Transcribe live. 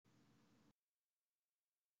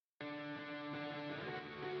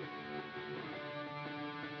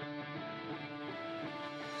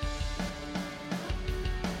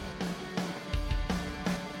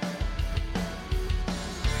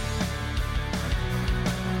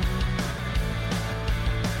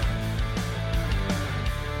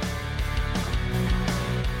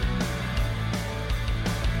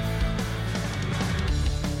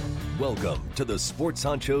Welcome to the Sports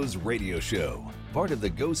Honchos Radio Show, part of the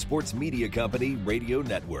Go Sports Media Company radio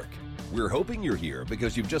network. We're hoping you're here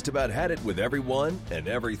because you've just about had it with everyone and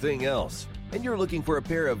everything else, and you're looking for a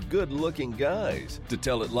pair of good-looking guys to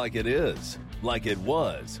tell it like it is, like it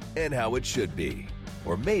was, and how it should be.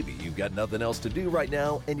 Or maybe you've got nothing else to do right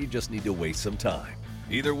now and you just need to waste some time.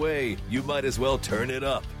 Either way, you might as well turn it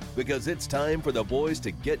up, because it's time for the boys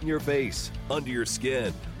to get in your face, under your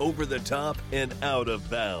skin, over the top, and out of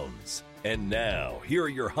bounds. And now, here are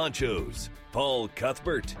your honchos, Paul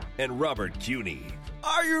Cuthbert and Robert Cuny.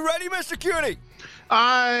 Are you ready, Mr. Cuny?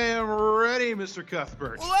 I am ready, Mr.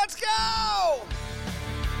 Cuthbert. Well, let's go!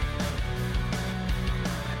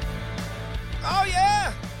 Oh,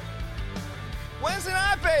 yeah! Wednesday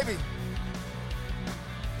night, baby!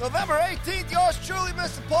 November 18th, yours truly,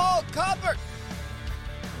 Mr. Paul Cuthbert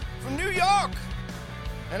from New York.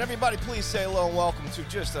 And everybody, please say hello and welcome to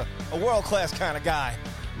just a world-class kind of guy.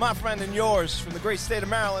 My friend and yours from the great state of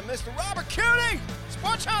Maryland, Mr. Robert Cuny.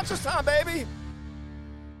 Sports Honchos time, baby.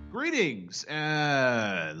 Greetings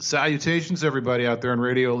and salutations, everybody out there in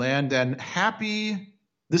Radio Land, and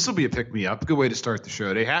this will be a pick-me-up, good way to start the show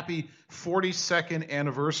today. Happy 42nd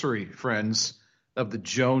anniversary, friends, of the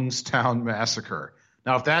Jonestown Massacre.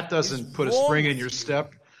 Now, if that doesn't put a spring in your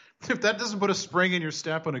step,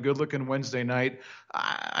 on a good-looking Wednesday night,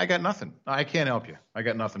 I got nothing. I can't help you. I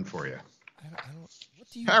got nothing for you.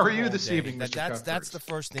 How are you this evening, Mr. Cuthbert? That's the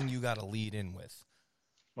first thing you got to lead in with.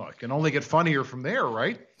 Well, it can only get funnier from there,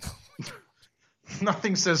 right?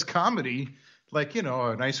 Nothing says comedy like,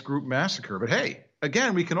 a nice group massacre. But hey,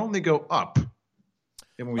 again, we can only go up.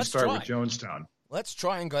 And when we start with Jonestown. Let's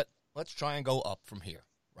try and go up from here,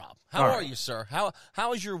 Rob. How are you, sir?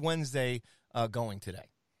 How is your Wednesday going today?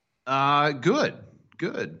 Good.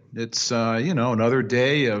 It's, another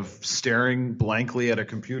day of staring blankly at a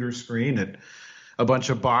computer screen at a bunch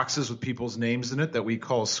of boxes with people's names in it that we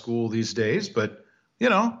call school these days. But,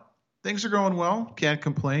 things are going well. Can't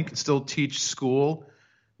complain. Can still teach school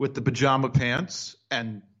with the pajama pants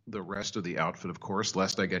and the rest of the outfit, of course,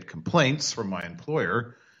 lest I get complaints from my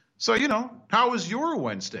employer. So, how was your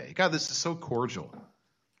Wednesday? God, this is so cordial.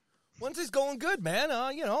 Wednesday's going good, man.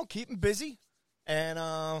 Keeping busy and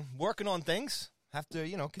working on things. Have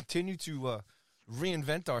to, continue to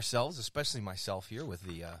reinvent ourselves, especially myself here with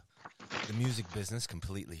the music business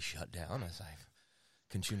completely shut down, as I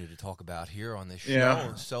continue to talk about here on this show.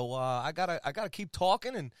 Yeah. So I gotta keep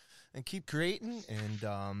talking and keep creating,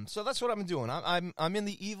 and so that's what I'm doing. I'm in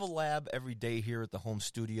the evil lab every day here at the home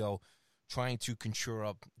studio, trying to conjure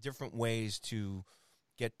up different ways to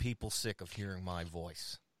get people sick of hearing my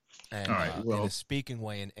voice. And in a speaking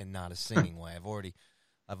way and not a singing way.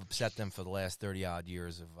 I've upset them for the last 30-odd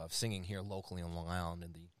years of singing here locally on Long Island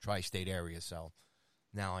in the tri-state area. So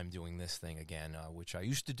now I'm doing this thing again, which I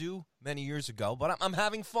used to do many years ago. But I'm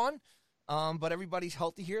having fun. But everybody's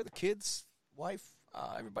healthy here. The kids, wife,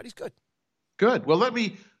 everybody's good. Good. Well, let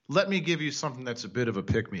me give you something that's a bit of a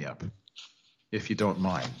pick-me-up, if you don't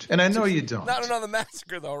mind. And I know you don't. Not another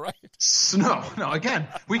massacre, though, right? No. Again,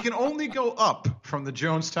 we can only go up from the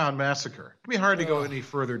Jonestown Massacre. It'd be hard to go any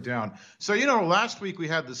further down. So, last week we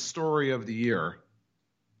had the story of the year,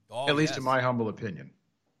 at least in my humble opinion.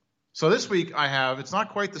 So this week it's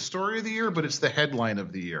not quite the story of the year, but it's the headline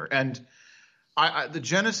of the year. And the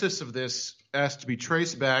genesis of this has to be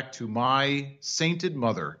traced back to my sainted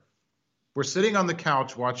mother. We're sitting on the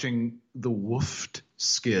couch watching the Woofed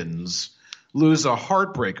Skins lose a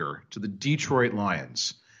heartbreaker to the Detroit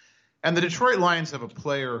Lions. And the Detroit Lions have a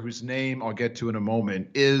player whose name I'll get to in a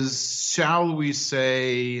moment is, shall we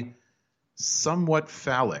say, somewhat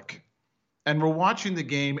phallic. And we're watching the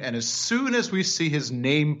game, and as soon as we see his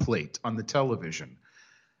nameplate on the television,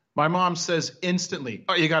 my mom says instantly,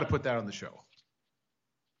 "Oh, you got to put that on the show."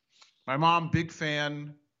 My mom, big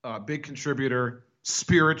fan, big contributor,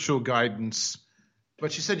 spiritual guidance.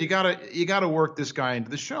 But she said, you gotta work this guy into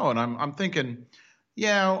the show. And I'm thinking,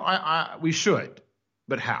 we should.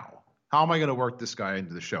 But how? How am I going to work this guy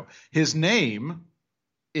into the show? His name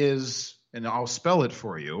is, and I'll spell it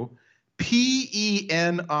for you, Penisini.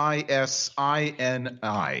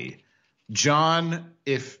 John,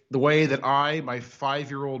 if the way that my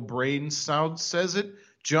 5-year-old brain says it,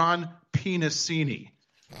 John Penisini.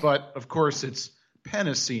 But, of course, it's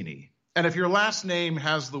Penisini. And if your last name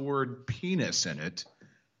has the word penis in it,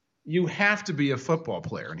 you have to be a football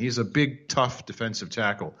player. And he's a big, tough defensive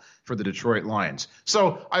tackle for the Detroit Lions.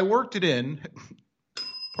 So I worked it in,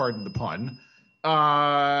 pardon the pun,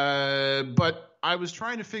 but I was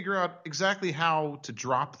trying to figure out exactly how to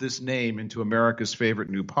drop this name into America's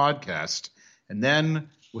favorite new podcast. And then,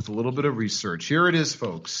 with a little bit of research, here it is,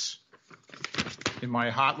 folks. in my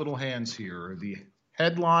hot little hands here the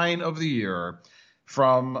headline of the year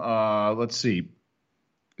from, let's see,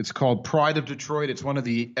 it's called Pride of Detroit. It's one of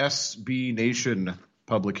the SB Nation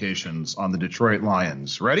publications on the Detroit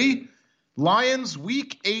Lions. Ready? Lions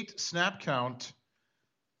Week 8 snap count.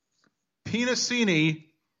 Pinasini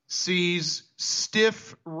sees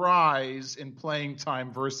stiff rise in playing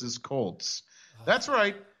time versus Colts. That's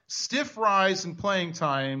right. Stiff rise in playing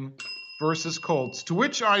time versus Colts. To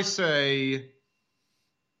which I say, anyone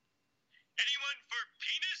for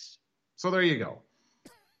penis? So there you go.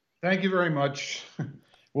 Thank you very much.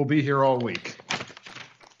 We'll be here all week.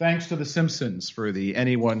 Thanks to The Simpsons for the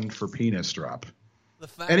anyone for penis drop.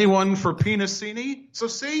 Anyone for Pinasini? So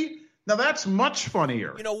see, now that's much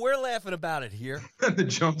funnier. You know, we're laughing about it here. The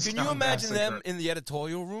Jonestown Can you imagine Massacre. them in the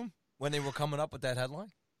editorial room when they were coming up with that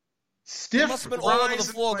headline? Stiff They must have been all over the rise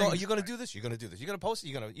floor in going, playing you're going to time. do this, you're going to do this, you're going to post it,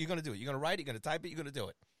 you're going to do it, you're going to write it, you're going to type it, you're going to do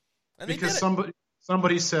it. And they Because did it.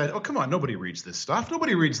 somebody said, oh, come on, nobody reads this stuff.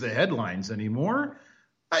 Nobody reads the headlines anymore.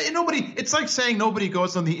 It's like saying nobody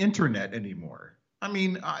goes on the internet anymore. I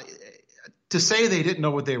mean, to say they didn't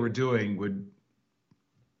know what they were doing would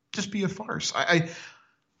just be a farce.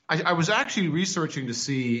 I was actually researching to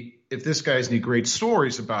see if this guy has any great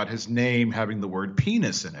stories about his name having the word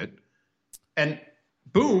penis in it. And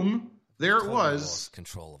boom, there it was. Lost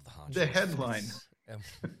control of the honchos. The headline.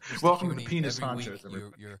 Mr. Welcome to Cooney, Penis every Honchos, week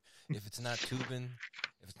you're, if it's not Tubin,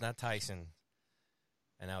 if it's not Tyson,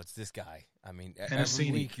 and now it's this guy. I mean, every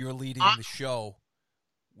Pinasini. week you're leading the show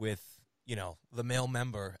with, you know, the male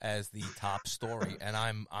member as the top story, and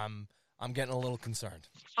I'm getting a little concerned.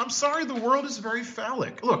 I'm sorry, the world is very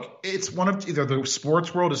phallic. Look, it's one of either the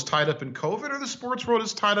sports world is tied up in COVID or the sports world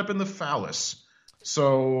is tied up in the phallus.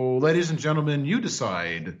 So, ladies and gentlemen, you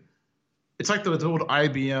decide. It's like the old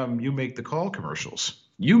IBM "You Make the Call" commercials.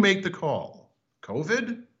 You make the call.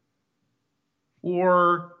 COVID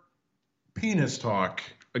or penis talk?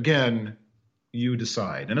 Again, you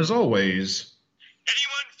decide. And as always,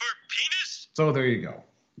 anyone for penis? So there you go.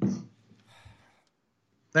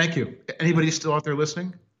 Thank you. Anybody still out there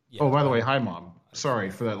listening? Yeah, Oh, by the way, hi, Mom. Sorry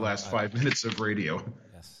for that last 5 minutes of radio.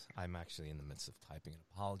 Yes, I'm actually in the midst of typing an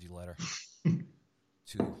apology letter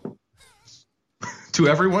To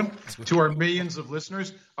everyone, to our millions of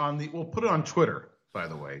listeners. We'll put it on Twitter, by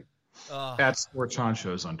the way. At Sports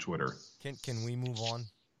Honchos on Twitter. Can we move on?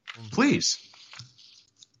 Please,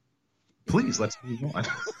 let's move on.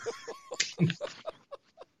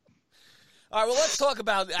 All right, well, let's talk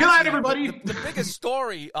about Good night, everybody. The biggest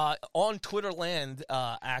story on Twitter land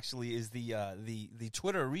actually is the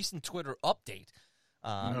recent Twitter update.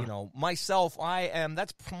 You know, myself,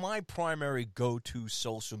 that's my primary go-to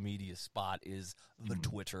social media spot is the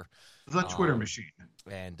Twitter. The Twitter machine.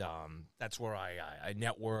 And that's where I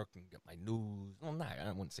network and get my news. Well,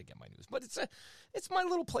 I wouldn't say get my news, but it's my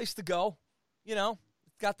little place to go. You know,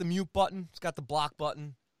 it's got the mute button. It's got the block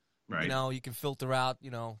button. Right. You know, you can filter out,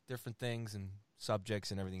 you know, different things and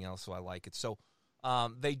subjects and everything else, so I like it. So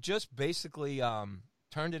they just basically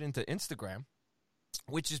turned it into Instagram,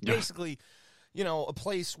 which is basically, you know, a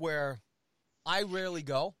place where I rarely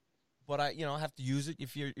go, but I have to use it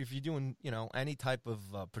if you're doing, you know, any type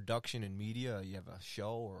of production in media, you have a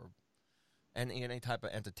show or any type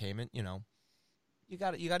of entertainment, you know, you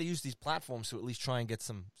got to use these platforms to at least try and get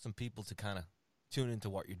some people to kind of tune into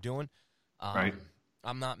what you're doing. Right.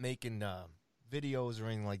 I'm not making videos or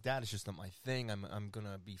anything like that. It's just not my thing. I'm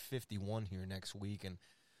gonna be 51 here next week, and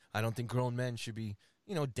I don't think grown men should be,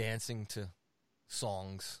 you know, dancing to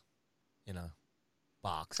songs in a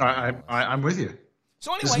box. I'm with you.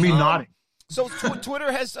 So anyway, this is me nodding. So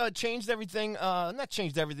Twitter has changed everything. Not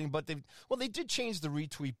changed everything, but they did change the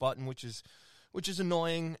retweet button, which is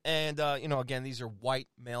annoying. And you know, again, these are white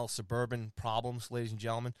male suburban problems, ladies and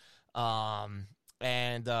gentlemen.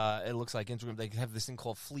 And it looks like Instagram, they have this thing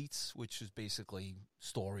called Fleets, which is basically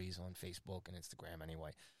stories on Facebook and Instagram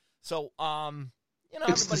anyway. So, you know,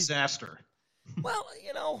 it's disaster. Well,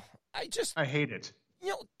 you know, I hate it. You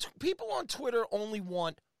know, people on Twitter only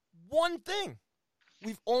want one thing.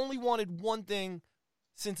 We've only wanted one thing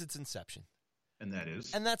since its inception. And that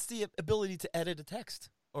is? And that's the ability to edit a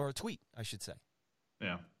text or a tweet, I should say.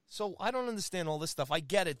 Yeah. So I don't understand all this stuff. I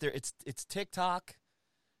get it. It's TikTok.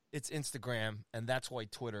 It's Instagram, and that's why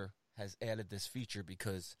Twitter has added this feature,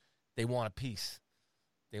 because they want a piece.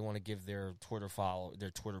 They want to give their Twitter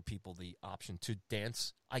people the option to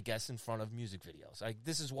dance, I guess, in front of music videos.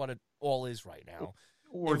 This is what it all is right now.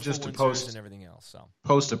 Or just to post and everything else. So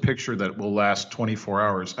post a picture that will last 24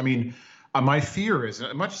 hours. I mean, my fear is,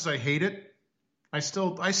 as much as I hate it, I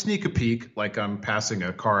sneak a peek like I'm passing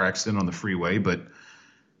a car accident on the freeway. But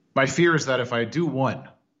my fear is that if I do one,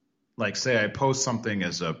 like say I post something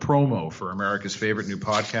as a promo for America's favorite new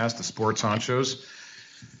podcast, the Sports Honchos,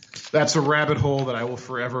 that's a rabbit hole that I will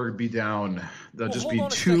forever be down. There'll just be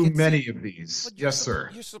too many of these. Yes,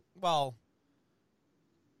 sir.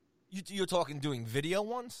 You're talking doing video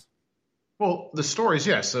ones? Well, the stories,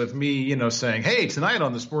 yes, of me, saying, hey, tonight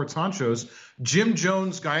on the Sports Honchos, Jim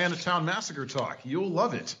Jones Guyana Town Massacre talk. You'll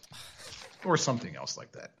love it. Or something else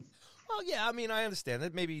like that. Well, yeah, I mean, I understand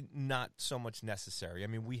that. Maybe not so much necessary. I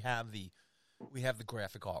mean, we have the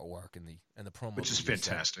graphic artwork and the promo, which is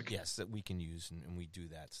fantastic. Yes, that we can use, and we do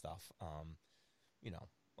that stuff.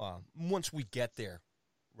 Once we get there,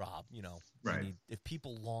 Rob, right. If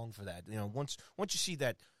people long for that, once you see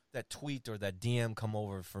that tweet or that DM come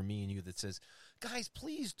over for me and you that says, guys,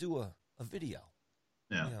 please do a video.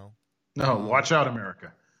 Yeah. No, watch out,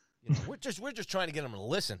 America. We're just trying to get them to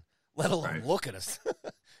listen, let alone look at us.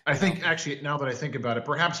 I think actually, now that I think about it,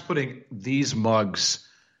 perhaps putting these mugs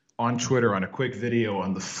on Twitter on a quick video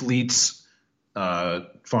on the Fleets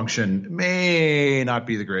function may not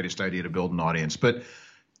be the greatest idea to build an audience, but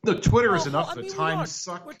look, Twitter is enough of a time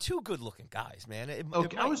suck. We're two good-looking guys, man.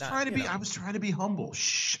 I was trying to be humble.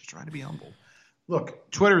 Shh, trying to be humble. Look,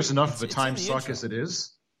 Twitter is enough of a time suck as it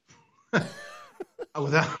is.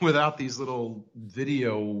 without these little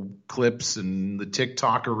video clips and the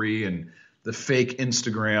TikTokery and the fake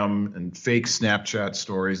Instagram and fake Snapchat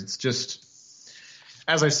stories, it's just,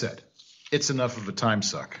 as I said, it's enough of a time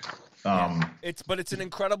suck. It's an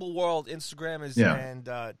incredible world. Instagram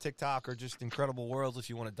and TikTok are just incredible worlds if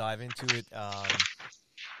you want to dive into it.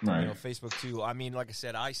 Right. Facebook too. I mean, like I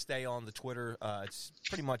said, I stay on the Twitter. It's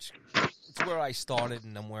pretty much where I started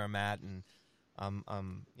and I'm where I'm at, and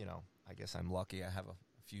I guess I'm lucky. I have a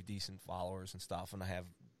few decent followers and stuff, and I have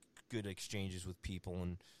good exchanges with people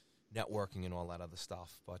and networking and all that other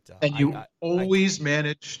stuff. But and you always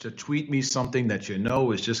manage to tweet me something that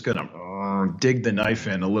is just going to dig the knife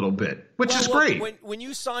in a little bit, which is great. When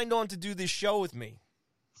you signed on to do this show with me,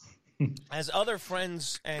 as other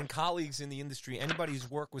friends and colleagues in the industry, anybody who's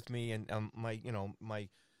worked with me, and my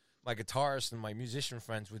guitarist and my musician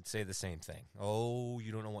friends would say the same thing. Oh,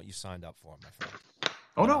 you don't know what you signed up for, my friend.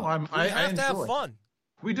 Oh no, I have to have fun.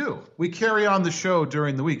 We do. We carry on the show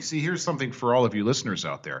during the week. See, here's something for all of you listeners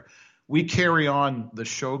out there. We carry on the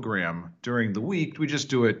showgram during the week. We just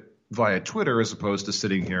do it via Twitter as opposed to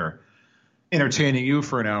sitting here entertaining you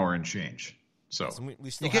for an hour and change. So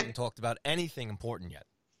we still haven't talked about anything important yet.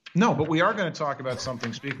 No, but we are going to talk about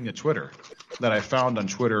something, speaking of Twitter, that I found on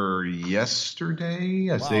Twitter yesterday.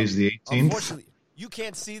 Today's the 18th. Unfortunately, you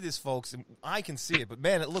can't see this, folks. And I can see it, but,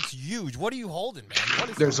 man, it looks huge. What are you holding, man?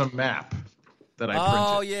 There's a map that I printed.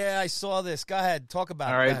 Oh, yeah, I saw this. Go ahead. Talk about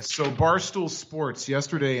it. All right, so Barstool Sports,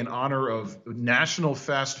 yesterday in honor of National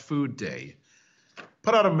Fast Food Day,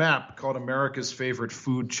 put out a map called America's Favorite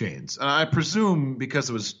Food Chains. And I presume because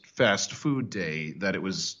it was Fast Food Day that it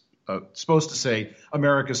was supposed to say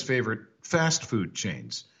America's Favorite Fast Food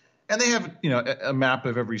Chains. And they have, a map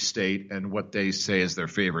of every state and what they say is their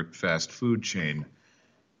favorite fast food chain.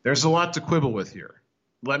 There's a lot to quibble with here.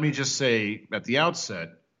 Let me just say at the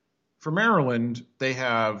outset, for Maryland, they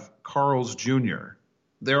have Carl's Jr.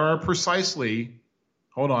 There are precisely,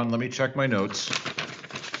 hold on, let me check my notes,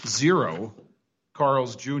 0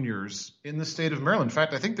 Carl's Jr.'s in the state of Maryland. In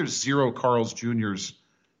fact, I think there's 0 Carl's Jr.'s.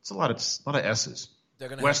 It's a lot of S's. They're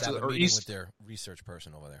going to have a meeting with their research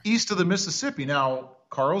person over there. East of the Mississippi. Now,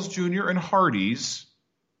 Carl's Jr. and Hardee's,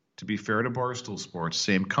 to be fair to Barstool Sports,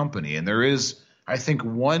 same company. And there is, I think,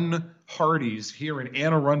 one Hardee's here in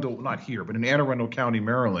Anne Arundel, not here, but in Anne Arundel County,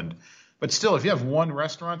 Maryland. But still, if you have one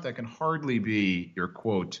restaurant, that can hardly be your,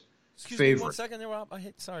 quote, Excuse favorite. Me 1 second there, Rob.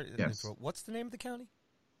 Sorry. Yes. What's the name of the county?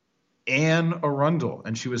 Anne Arundel,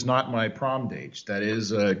 and she was not my prom date. That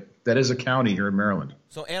is a county here in Maryland.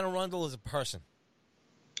 So Anne Arundel is a person.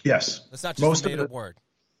 Yes. That's not just a made-up word.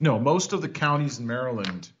 No, most of the counties in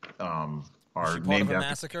Maryland are named named after.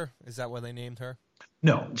 Massacre? Is that why they named her?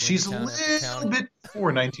 No, she's a little bit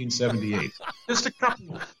before 1978.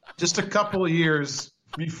 just a couple of years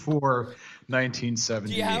before 1978.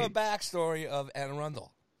 Do you have a backstory of Anne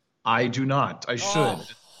Arundel? I do not. I should,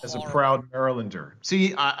 as a proud Marylander.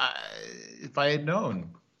 See, if I had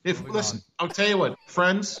known. Listen, I'll tell you what,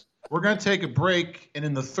 friends, we're going to take a break, and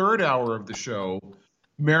in the third hour of the show,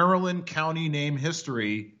 Maryland County name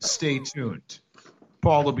history, stay tuned.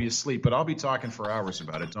 Paul will be asleep, but I'll be talking for hours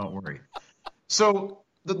about it. Don't worry. So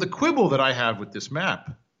the quibble that I have with this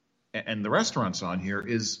map and the restaurants on here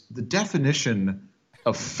is the definition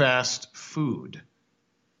of fast food,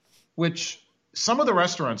 which some of the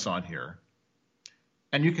restaurants on here,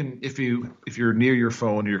 and you can, if you're near your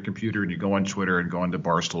phone or your computer and you go on Twitter and go onto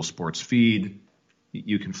Barstool Sports feed,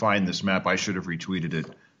 you can find this map. I should have retweeted it.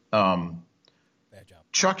 Bad job.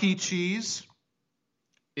 Chuck E. Cheese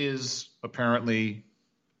is apparently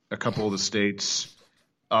a couple of the states.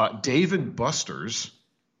 Dave and Buster's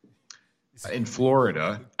in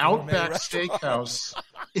Florida. Outback Steakhouse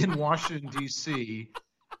in Washington, D.C.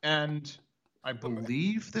 And I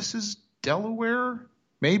believe this is Delaware,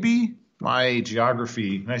 maybe? My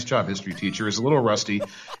geography, nice job, history teacher, is a little rusty.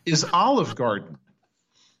 Is Olive Garden.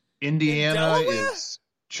 Indiana is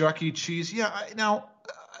Chuck E. Cheese. Yeah, now,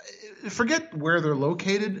 forget where they're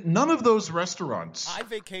located. None of those restaurants. I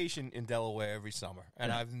vacation in Delaware every summer,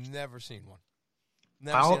 and I've never seen one.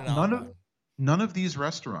 Never seen none of these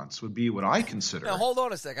restaurants would be what I consider. Now, hold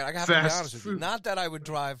on a second. I have to be honest with you. Not that I would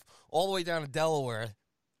drive all the way down to Delaware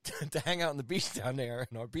to hang out on the beach down there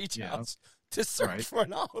in our beach house to search for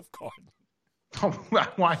an Olive Garden.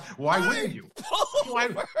 Why wouldn't you? Why?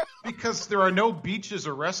 Because there are no beaches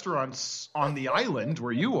or restaurants on the island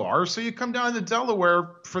where you are, so you come down to Delaware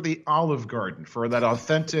for the Olive Garden, for that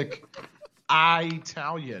authentic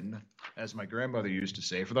Italian, as my grandmother used to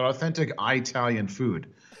say, for that authentic Italian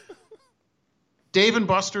food. Dave &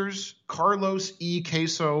 Buster's, Carlos E.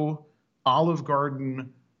 Queso, Olive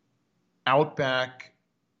Garden, Outback,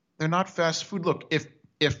 they're not fast food. Look,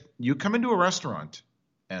 if you come into a restaurant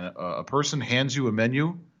and a person hands you a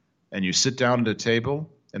menu and you sit down at a table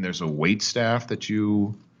and there's a wait staff that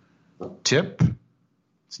you tip,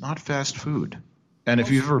 it's not fast food. And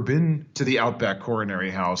if you've ever been to the Outback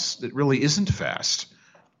Coronary House, it really isn't fast.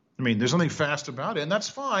 I mean, there's nothing fast about it, and that's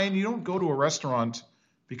fine. You don't go to a restaurant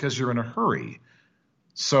because you're in a hurry.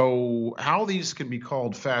 So how these can be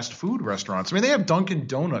called fast food restaurants? I mean, they have Dunkin'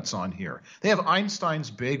 Donuts on here. They have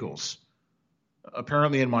Einstein's Bagels,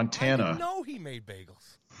 apparently in Montana. I didn't know he made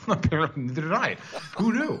bagels. Apparently, neither did I.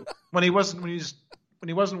 Who knew? When he wasn't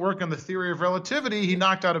working on the theory of relativity, he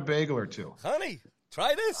knocked out a bagel or two. Honey,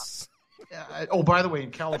 try this. By the way,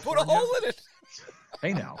 in California, I put a hole in it.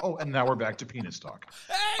 Hey now. Oh, and now we're back to penis talk.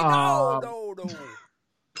 Hey, no.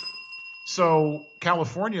 So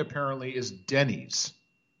California apparently is Denny's.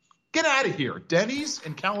 Get out of here. Denny's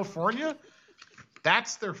in California?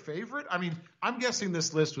 That's their favorite? I mean, I'm guessing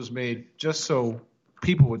this list was made just so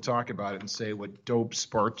people would talk about it and say what dope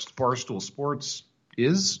Barstool Sports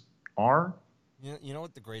are. You know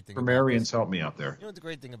what the great thing Grammarians, help me out there. You know what the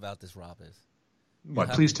great thing about this, Rob, is? What?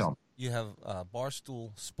 Please tell me. You have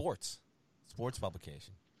Barstool sports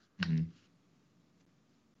publication. Mm-hmm.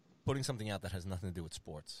 Putting something out that has nothing to do with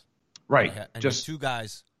sports. Right. And just two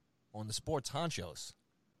guys on the sports honchos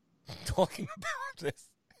talking about this.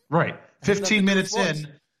 Right. 15 minutes in,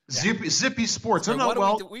 zippy sports.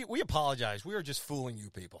 So we apologize. We are just fooling you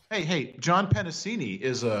people. Hey, John Pennicini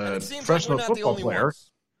is a professional football player.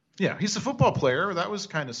 Ones. Yeah, he's a football player. That was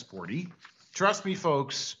kind of sporty. Trust me,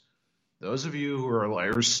 folks, those of you who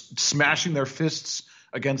are smashing their fists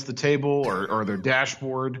against the table or their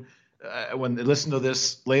dashboard when they listen to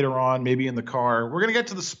this later on, maybe in the car, we're going to get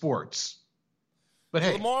to the sports. But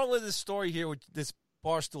hey. The moral of this story here with this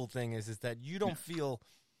Barstool thing is that you don't feel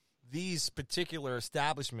these particular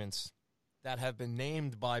establishments that have been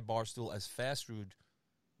named by Barstool as fast food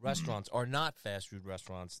restaurants are not fast food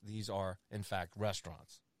restaurants. These are, in fact,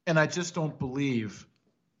 restaurants. And I just don't believe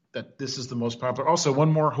that this is the most popular. Also,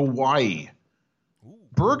 one more, Hawaii. Ooh.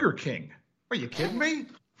 Burger King. Are you kidding me?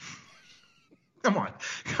 Come on.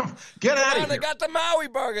 Get out of here. They got the Maui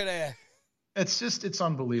burger there. It's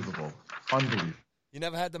unbelievable. Unbelievable. You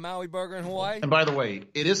never had the Maui burger in Hawaii? And by the way,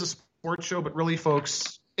 it is a sports show, but really,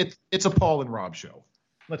 folks, it's a Paul and Rob show.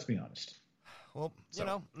 Let's be honest. Well,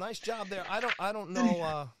 nice job there. I don't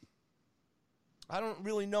know. I don't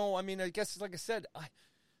really know. I mean, I guess, like I said,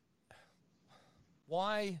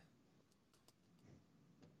 why?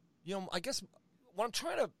 I guess what's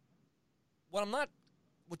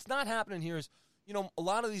not happening here is, a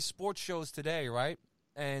lot of these sports shows today, right?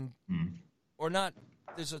 And or not.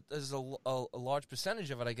 There's a large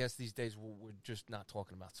percentage of it, I guess, these days we're just not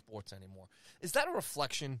talking about sports anymore. Is that a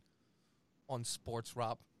reflection on sports,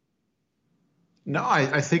 Rob? No,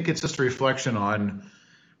 I think it's just a reflection on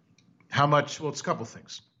how much. Well, it's a couple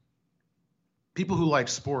things. People who like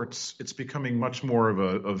sports, it's becoming much more of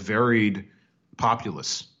a varied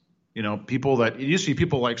populace. It used to be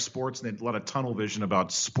people like sports and they had a lot of tunnel vision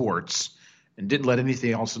about sports and didn't let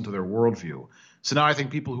anything else into their worldview. So now I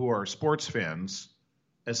think people who are sports fans,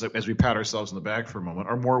 as we pat ourselves in the back for a moment,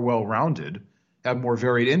 are more well-rounded, have more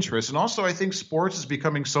varied interests. And also I think sports is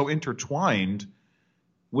becoming so intertwined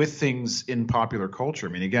with things in popular culture.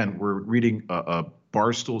 I mean, again, we're reading a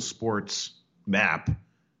Barstool Sports map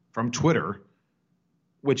from Twitter,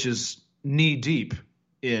 which is knee-deep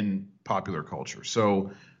in popular culture.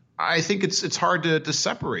 So I think it's hard to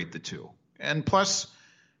separate the two. And plus,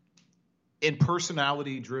 in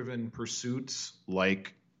personality-driven pursuits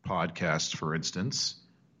like podcasts, for instance,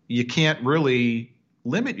 you can't really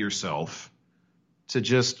limit yourself to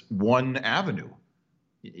just one avenue.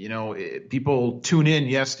 People tune in,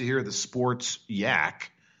 yes, to hear the sports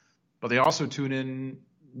yak, but they also tune in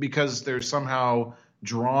because they're somehow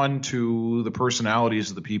drawn to the personalities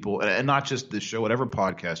of the people, and not just this show, whatever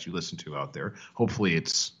podcast you listen to out there. Hopefully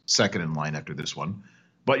it's second in line after this one.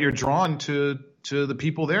 But you're drawn to the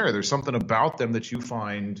people there. There's something about them that you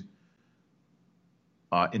find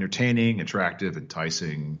entertaining, attractive,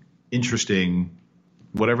 enticing, interesting,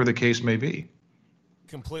 whatever the case may be.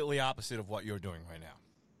 Completely opposite of what you're doing right now.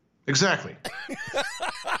 Exactly.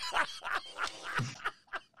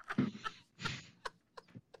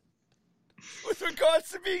 With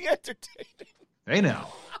regards to being entertaining. Hey,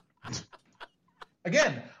 now.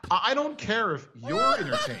 Again, I don't care if you're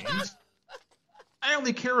entertained. I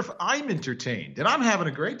only care if I'm entertained, and I'm having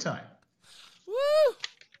a great time. Woo!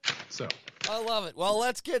 So. I love it. Well,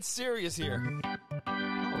 let's get serious here.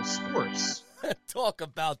 Oh, sports. Talk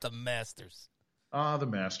about the Masters. The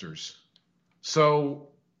Masters. So,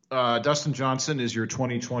 Dustin Johnson is your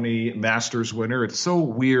 2020 Masters winner. It's so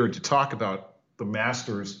weird to talk about the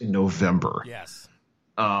Masters in November. Yes.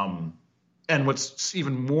 And what's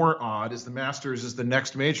even more odd is the Masters is the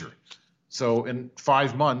next major. So in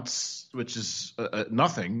 5 months, which is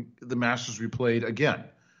nothing, the Masters will be played again.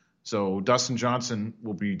 So Dustin Johnson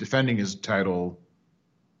will be defending his title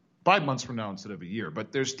 5 months from now instead of a year.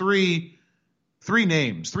 But there's three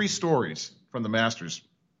names, three stories from the Masters.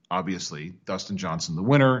 Obviously, Dustin Johnson, the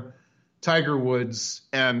winner, Tiger Woods,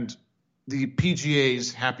 and the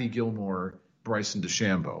PGA's Happy Gilmore, Bryson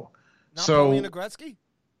DeChambeau. Not Paulina Gretzky?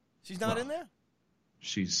 She's not in there?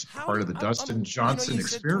 She's part of the Dustin Johnson you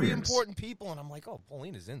experience. Said three important people, and I'm like, oh,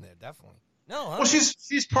 Paulina's in there, definitely. No, well,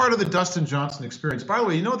 she's part of the Dustin Johnson experience. By the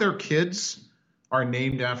way, their kids are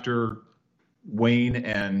named after Wayne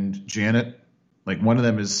and Janet. Like one of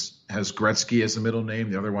them has Gretzky as a middle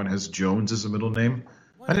name, the other one has Jones as a middle name.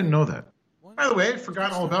 What? I didn't know that. What? By the way, I'd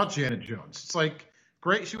forgotten all about Janet Jones. It's like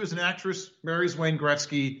great. She was an actress, marries Wayne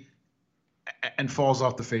Gretzky, and falls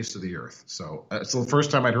off the face of the earth. So it's the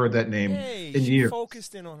first time I'd heard that name in years. She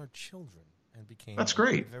focused in on her children and became That's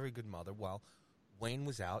great. A very good mother while Wayne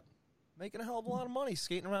was out making a hell of a lot of money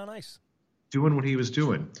skating around ice. Doing what he was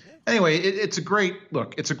doing. Yeah. Anyway, it's a great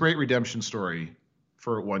redemption story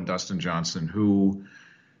for one Dustin Johnson, who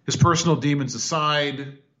his personal demons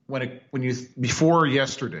aside, before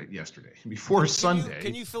Sunday.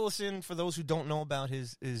 Can you fill us in for those who don't know about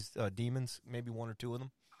his demons? Maybe one or two of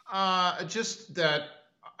them. Just that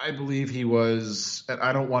I believe he was.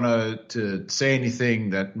 I don't want to say anything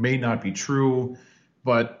that may not be true,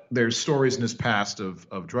 but there's stories in his past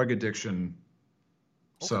of drug addiction.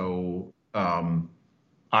 Okay. So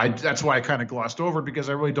that's why I kind of glossed over, because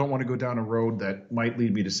I really don't want to go down a road that might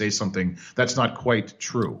lead me to say something that's not quite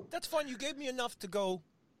true. That's fine. You gave me enough to go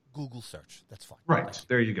Google search. That's fine. Right.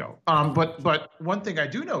 There you go. But one thing I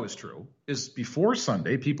do know is true is before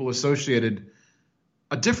Sunday, people associated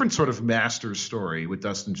a different sort of Masters story with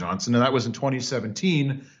Dustin Johnson, and that was in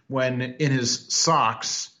 2017 when in his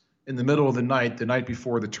socks in the middle of the night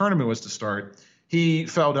before the tournament was to start, he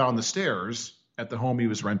fell down the stairs at the home he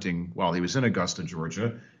was renting while he was in Augusta,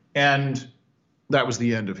 Georgia, and that was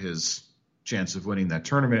the end of his chance of winning that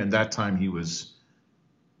tournament, and that time he was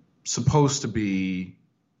supposed to be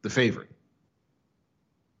the favorite.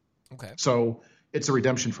 Okay. So it's a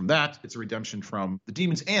redemption from that. It's a redemption from the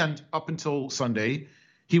demons, and up until Sunday,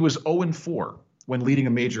 he was 0-4 when leading a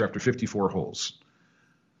major after 54 holes.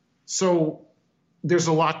 So there's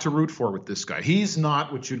a lot to root for with this guy. He's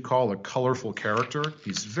not what you'd call a colorful character.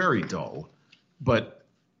 He's very dull, but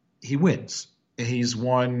he wins. He's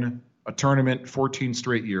won a tournament 14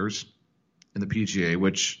 straight years in the PGA,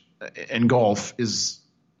 which in golf it's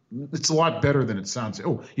a lot better than it sounds.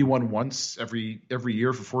 Oh, he won once every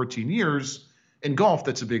year for 14 years. In golf,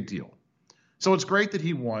 that's a big deal. So it's great that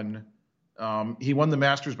he won. He won the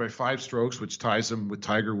Masters by 5 strokes, which ties him with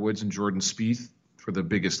Tiger Woods and Jordan Spieth for the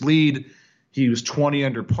biggest lead. He was 20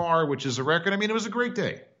 under par, which is a record. I mean, it was a great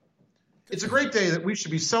day. It's a great day that we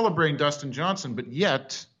should be celebrating Dustin Johnson, but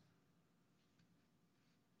yet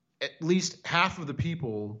at least half of the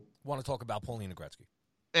people want to talk about Paulina Gretzky.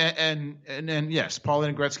 And yes,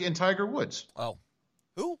 Paulina Gretzky and Tiger Woods. Oh.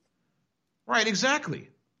 Who? Right, exactly.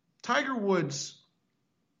 Tiger Woods.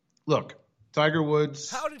 Look, Tiger Woods.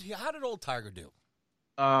 How did old Tiger do?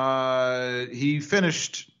 He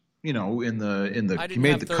finished, in the. I didn't he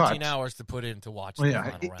made have the 13 cut. hours to put in to watch. Well,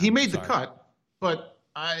 yeah, he made the cut, but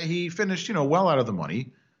he finished, well out of the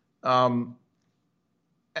money. Look,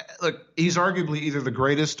 he's arguably either the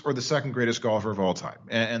greatest or the second greatest golfer of all time,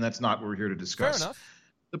 and that's not what we're here to discuss. Fair enough.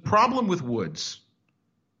 The problem with Woods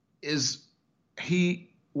is he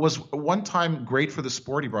was one time great for the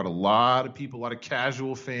sport. He brought a lot of people, a lot of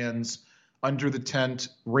casual fans under the tent.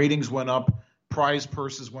 Ratings went up, prize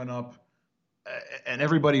purses went up, and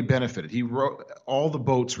everybody benefited. All the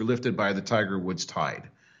boats were lifted by the Tiger Woods tide.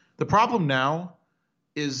 The problem now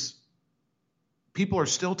is people are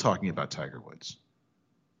still talking about Tiger Woods.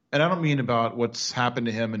 And I don't mean about what's happened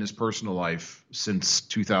to him in his personal life since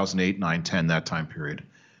 2008, 9, 10, that time period.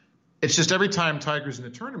 It's just every time Tiger's in a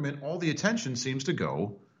tournament, all the attention seems to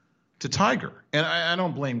go to Tiger. And I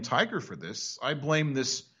don't blame Tiger for this. I blame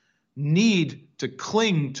this need to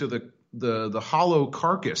cling to the hollow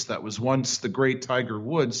carcass that was once the great Tiger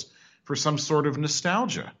Woods for some sort of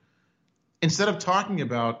nostalgia. Instead of talking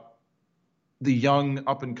about the young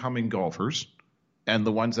up-and-coming golfers and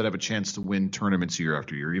the ones that have a chance to win tournaments year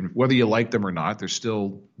after year, even whether you like them or not, they're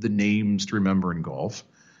still the names to remember in golf.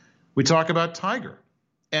 We talk about Tiger.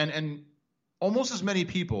 And almost as many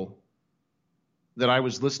people that I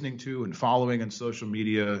was listening to and following on social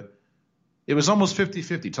media, it was almost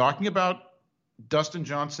 50-50, talking about Dustin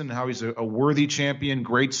Johnson, how he's a worthy champion,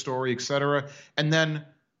 great story, etc. And then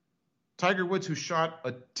Tiger Woods, who shot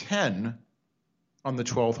a 10 on the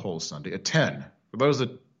 12th hole Sunday, a 10. For those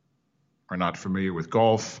that are not familiar with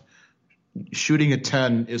golf, shooting a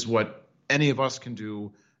 10 is what any of us can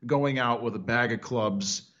do, going out with a bag of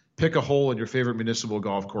clubs, pick a hole in your favorite municipal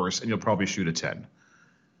golf course, and you'll probably shoot a 10.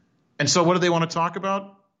 And so what do they want to talk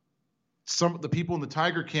about? Some of the people in the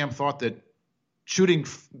Tiger camp thought that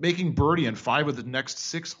making birdie in 5 of the next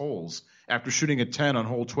 6 holes after shooting a 10 on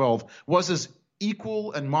hole 12 was as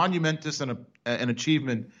equal and monumentous an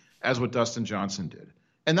achievement as what Dustin Johnson did.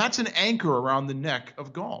 And that's an anchor around the neck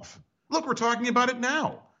of golf. Look, we're talking about it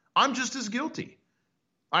now. I'm just as guilty.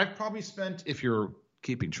 I've probably spent, if you're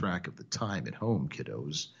keeping track of the time at home,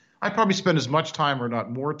 kiddos, I probably spent as much time or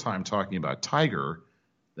not more time talking about Tiger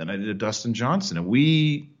than I did Dustin Johnson. And I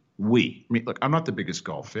mean, look, I'm not the biggest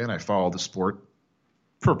golf fan. I follow the sport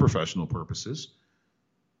for professional purposes.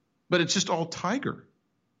 But it's just all Tiger.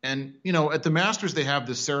 And, at the Masters, they have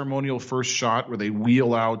this ceremonial first shot where they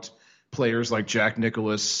wheel out players like Jack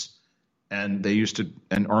Nicklaus, and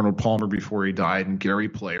and Arnold Palmer before he died, and Gary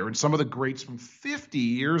Player, and some of the greats from 50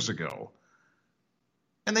 years ago.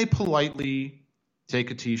 And they politely take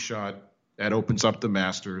a tee shot. That opens up the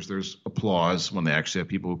Masters. There's applause when they actually have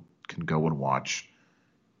people who can go and watch.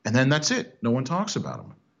 And then that's it. No one talks about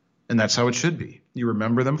them. And that's how it should be. You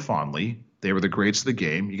remember them fondly. They were the greats of the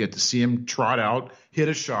game. You get to see him trot out, hit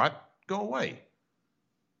a shot, go away.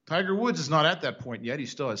 Tiger Woods is not at that point yet. He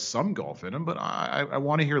still has some golf in him, but I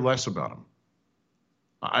want to hear less about him.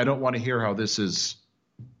 I don't want to hear how this is,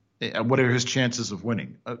 what are his chances of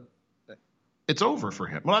winning. It's over for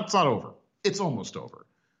him. Well, it's not over. It's almost over.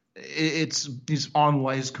 He's on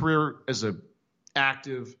his career as an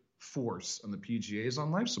active force on the PGA is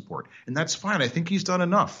on life support, and that's fine. I think he's done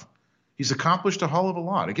enough. He's accomplished a hell of a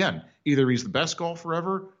lot. Again, either he's the best golfer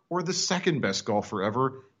ever or the second best golfer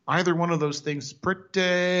ever. Either one of those things is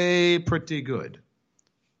pretty good.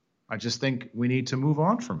 I just think we need to move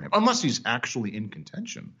on from him, unless he's actually in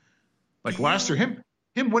contention. Like last year,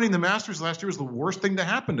 him winning the Masters last year was the worst thing to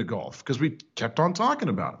happen to golf because we kept on talking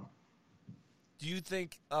about him. Do you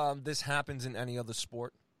think this happens in any other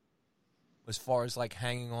sport? As far as like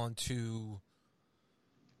hanging on to,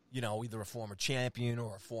 either a former champion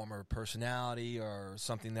or a former personality or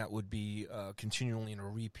something that would be continually in a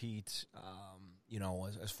repeat,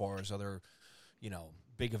 as far as other,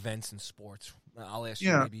 big events in sports. I'll ask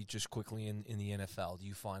you maybe just quickly in the NFL. Do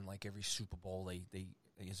you find like every Super Bowl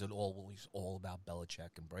is it always all about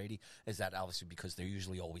Belichick and Brady? Is that obviously because they're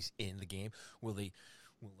usually always in the game? Will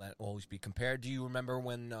that always be compared? Do you remember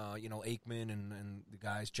when Aikman and the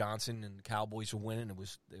guys Johnson and the Cowboys were winning?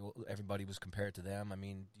 Everybody was compared to them. I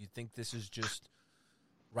mean, do you think this is just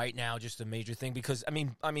right now just a major thing? Because I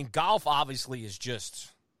mean, golf obviously is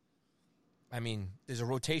just. I mean, there's a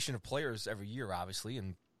rotation of players every year, obviously,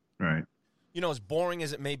 and right. As boring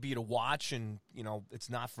as it may be to watch, and it's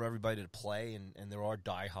not for everybody to play, and there are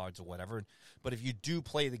diehards or whatever. But if you do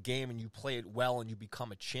play the game and you play it well and you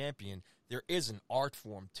become a champion, there is an art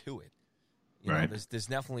form to it. Right. There's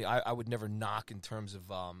definitely I would never knock in terms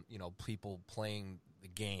of people playing the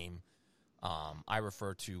game. I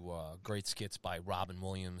refer to great skits by Robin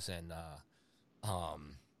Williams and oh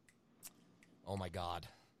my God,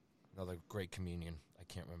 another great comedian. I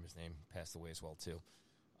can't remember his name. Passed away as well too.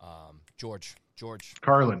 George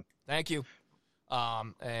Carlin. Thank you.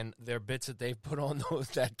 And their bits that they've put on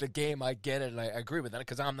the game, I get it, and I agree with that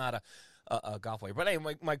because I'm not a golf player. But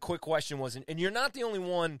anyway, my quick question was, and you're not the only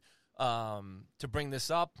one to bring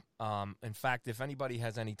this up. In fact, if anybody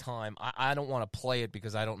has any time, I don't want to play it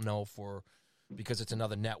because I don't know because it's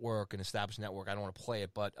another network, an established network. I don't want to play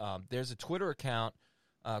it. But there's a Twitter account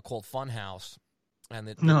called Funhouse, and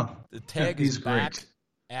the tag is back great.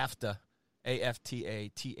 after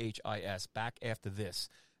AFTATHIS, back after this.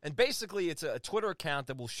 And basically, it's a Twitter account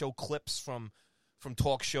that will show clips from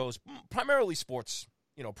talk shows, primarily sports,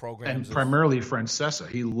 programs. And primarily Francesa.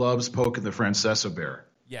 He loves poking the Francesa bear.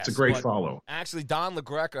 Yes, it's a great follow. Actually, Don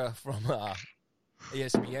LaGreca from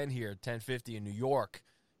ESPN here, 1050 in New York,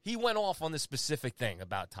 he went off on this specific thing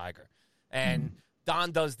about Tiger. And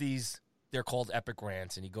Don does these, they're called epic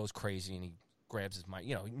rants, and he goes crazy, and he grabs his mic,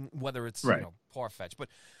 whether it's far-fetched. But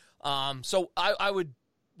so I would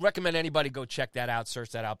recommend anybody go check that out,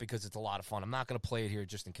 search that out, because it's a lot of fun. I'm not going to play it here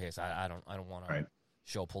just in case. I don't want to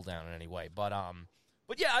show pull down in any way. But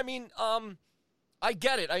yeah, I mean, I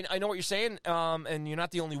get it. I know what you're saying, and you're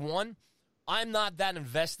not the only one. I'm not that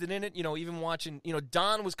invested in it. Even watching,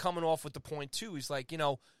 Don was coming off with the point, too. He's like,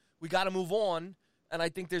 we got to move on. And I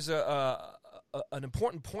think there's an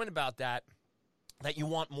important point about that you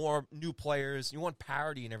want more new players, you want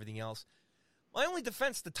parity and everything else. My only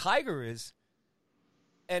defense to Tiger is,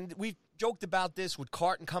 and we've joked about this with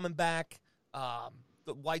Carton coming back,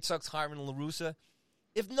 the White Sox hiring La Russa.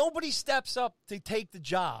 If nobody steps up to take the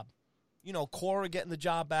job, Cora getting the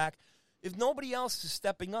job back, if nobody else is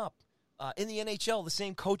stepping up, in the NHL, the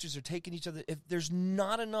same coaches are taking each other. If there's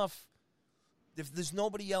not enough, if there's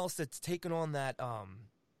nobody else that's taken on that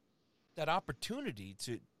opportunity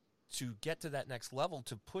to get to that next level,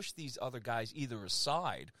 to push these other guys either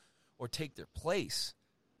aside or take their place,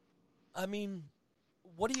 I mean,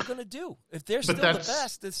 what are you going to do? If they're still the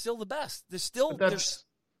best, they're still the best.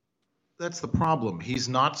 That's the problem. He's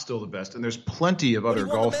not still the best, and there's plenty of other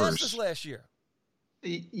golfers. He won the Masters last year.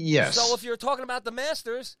 Yes. So if you're talking about the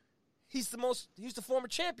Masters, he's the former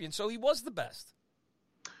champion, so he was the best.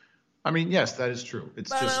 I mean, yes, that is true. It's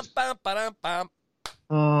just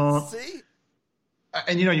see?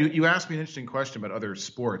 And you asked me an interesting question about other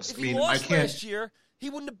sports. If he lost last year, he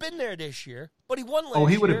wouldn't have been there this year. But he won last year. Oh,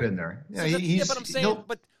 he would have been there. Yeah, but I'm saying,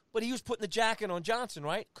 but he was putting the jacket on Johnson,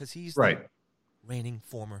 right? Because he's the reigning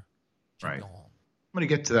former champion. Right. I'm going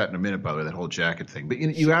to get to that in a minute, by the way, that whole jacket thing. But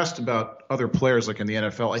you asked about other players like in the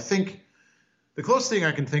NFL. I think the closest thing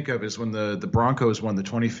I can think of is when the Broncos won the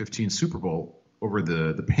 2015 Super Bowl over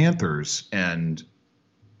the Panthers, and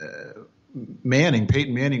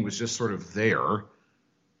Peyton Manning was just sort of there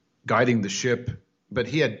guiding the ship, but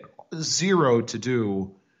he had zero to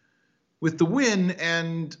do with the win.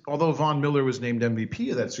 And although Von Miller was named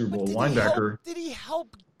MVP of that Super Bowl, linebacker. Did he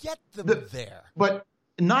help get them there? But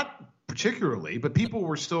not particularly, but people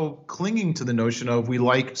were still clinging to the notion of we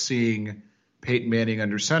like seeing Peyton Manning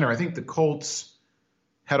under center. I think the Colts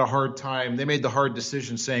had a hard time. They made the hard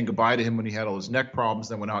decision saying goodbye to him when he had all his neck problems,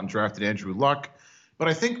 then went out and drafted Andrew Luck. But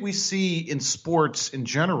I think we see in sports in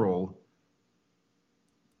general,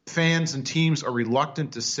 fans and teams are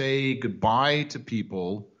reluctant to say goodbye to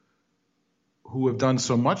people who have done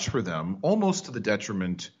so much for them, almost to the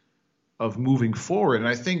detriment of moving forward. And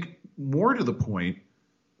I think more to the point,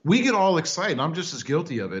 we get all excited, and I'm just as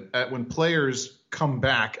guilty of it, at when players come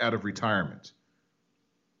back out of retirement.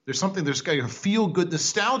 There's got to feel good.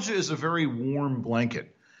 Nostalgia is a very warm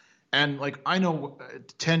blanket. And I know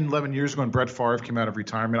 10, 11 years ago when Brett Favre came out of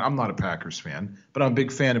retirement, I'm not a Packers fan, but I'm a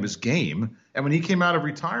big fan of his game. And when he came out of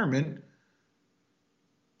retirement,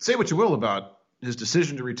 say what you will about his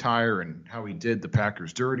decision to retire and how he did the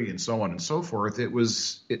Packers dirty and so on and so forth, it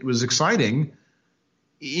was exciting,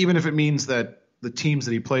 even if it means that the teams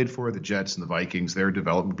that he played for, the Jets and the Vikings, their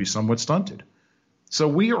development would be somewhat stunted. So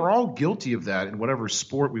we are all guilty of that in whatever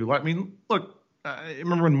sport we like. I mean, look, I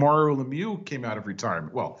remember when Mario Lemieux came out of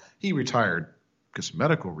retirement. Well, he retired because of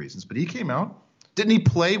medical reasons, but he came out. Didn't he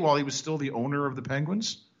play while he was still the owner of the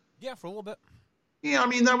Penguins? Yeah, for a little bit. Yeah, I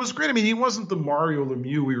mean, that was great. I mean, he wasn't the Mario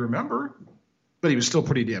Lemieux we remember, but he was still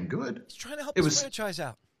pretty damn good. He's trying to help his franchise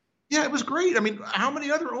out. Yeah, it was great. I mean, how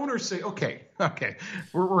many other owners say, okay,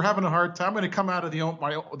 we're having a hard time. I'm going to come out of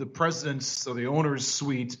the president's or the owner's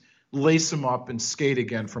suite, lace him up, and skate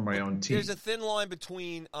again for my own team. There's a thin line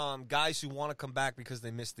between guys who want to come back because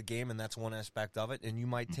they missed the game, and that's one aspect of it. And you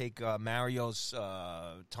might take Mario's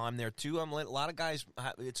time there, too. A lot of guys,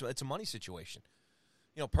 it's a money situation.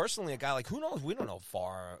 Personally, a guy like, who knows? We don't know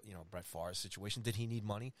Brett Favre's situation. Did he need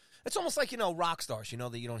money? It's almost like, rock stars,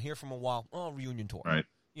 that you don't hear from a while. Reunion tour. Right.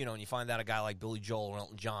 And you find out a guy like Billy Joel or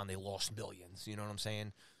Elton John, they lost millions. You know what I'm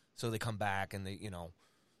saying? So they come back and they,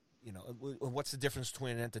 what's the difference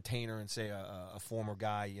between an entertainer and, say, a former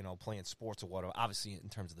guy, playing sports or whatever? Obviously, in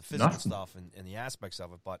terms of the physical stuff and the aspects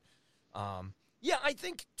of it. But, I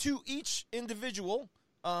think to each individual,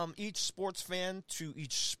 each sports fan to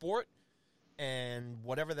each sport, and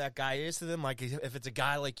whatever that guy is to them, like if it's a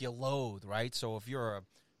guy like you loathe, right? So if you're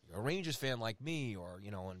a Rangers fan like me, or,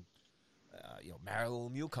 Mario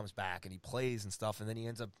Lemieux comes back and he plays and stuff, and then he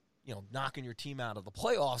ends up, knocking your team out of the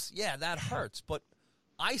playoffs, yeah, that hurts. But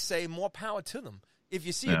I say more power to them. If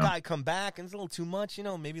you see a guy come back and it's a little too much,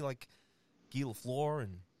 maybe like Guy Lafleur,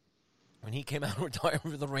 and when he came out and retired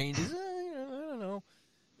with the Rangers, I don't know.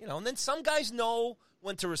 And then some guys know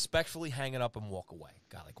when to respectfully hang it up and walk away.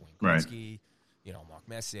 A guy like Wayne Gretzky, Mark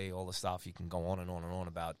Messier, all the stuff you can go on and on and on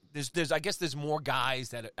about. I guess there's more guys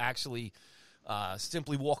that actually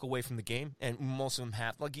simply walk away from the game, and most of them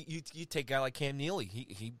have. Like you take a guy like Cam Neely,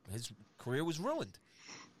 his career was ruined,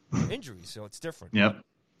 injuries, so it's different. Yep.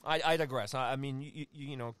 I digress. I mean,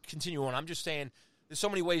 you continue on. I'm just saying, there's so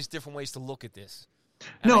many different ways to look at this.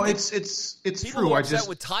 And no, it's people true. Who are upset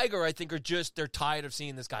with Tiger, I think, they're tired of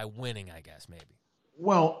seeing this guy winning. I guess maybe.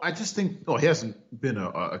 Well, I just think he hasn't been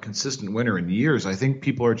a consistent winner in years. I think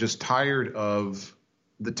people are just tired of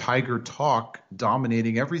the Tiger talk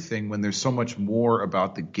dominating everything when there's so much more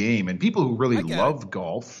about the game. And people who really love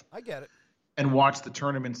golf, I get it, and watch the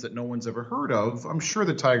tournaments that no one's ever heard of, I'm sure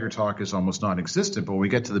the Tiger talk is almost non-existent. But when we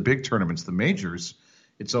get to the big tournaments, the majors,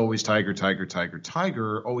 it's always Tiger, Tiger, Tiger,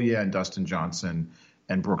 Tiger. Oh, yeah, and Dustin Johnson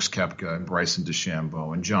and Brooks Koepka and Bryson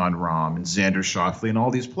DeChambeau and Jon Rahm and Xander Schauffele and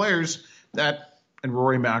all these players and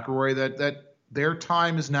Rory McIlroy that their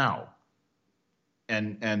time is now.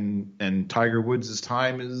 And Tiger Woods'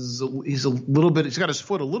 time he's got his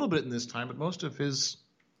foot a little bit in this time, but most of his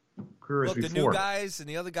career is before. The new guys and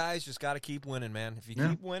the other guys just got to keep winning, man. If you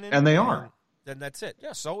keep winning, and they are, then that's it.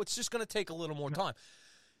 Yeah, so it's just going to take a little more time.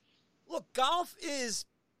 Look, golf it's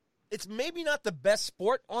maybe not the best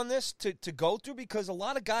sport on this to go through, because a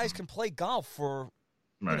lot of guys can play golf for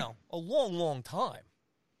a long, long time.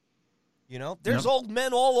 There's old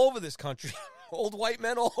men all over this country. Old white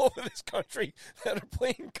men all over this country that are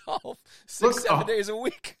playing golf 6-7 days a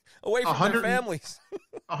week away from their families.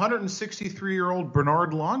 163-year-old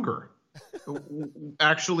Bernard Langer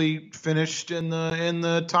actually finished in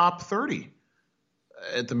the top 30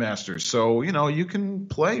 at the Masters. So, you can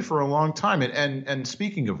play for a long time. And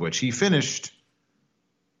speaking of which, he finished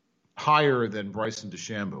higher than Bryson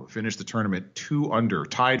DeChambeau. Finished the tournament 2 under,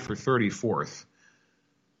 tied for 34th.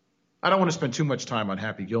 I don't want to spend too much time on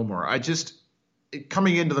Happy Gilmore.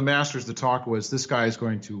 Coming into the Masters, the talk was this guy is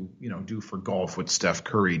going to, do for golf what Steph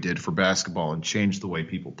Curry did for basketball and change the way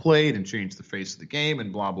people played and change the face of the game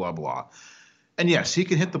and blah, blah, blah. And yes, he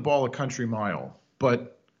can hit the ball a country mile,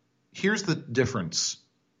 but here's the difference.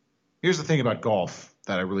 Here's the thing about golf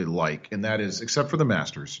that I really like, and that is, except for the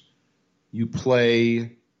Masters, you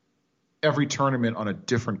play every tournament on a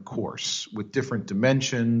different course with different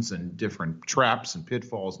dimensions and different traps and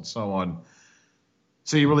pitfalls and so on.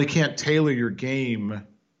 So you really can't tailor your game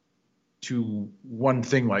to one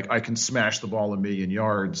thing, like I can smash the ball 1,000,000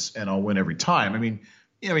 yards and I'll win every time. I mean,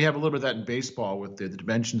 you have a little bit of that in baseball with the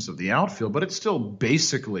dimensions of the outfield, but it's still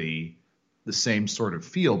basically the same sort of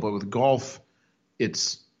feel. But with golf,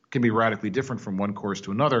 it can be radically different from one course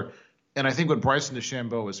to another. And I think what Bryson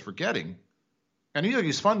DeChambeau is forgetting, and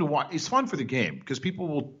he's fun to watch. He's fun for the game because people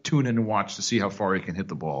will tune in and watch to see how far he can hit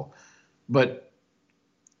the ball. But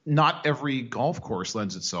not every golf course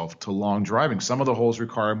lends itself to long driving. Some of the holes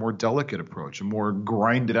require a more delicate approach, a more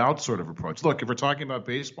grinded out sort of approach. Look, if we're talking about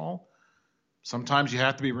baseball, sometimes you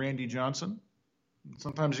have to be Randy Johnson.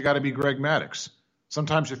 Sometimes you got to be Greg Maddux.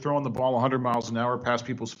 Sometimes you're throwing the ball 100 miles an hour past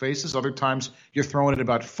people's faces. Other times you're throwing it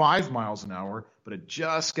about 5 miles an hour, but it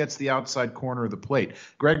just gets the outside corner of the plate.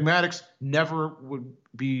 Greg Maddux never would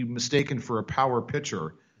be mistaken for a power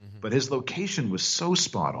pitcher, but his location was so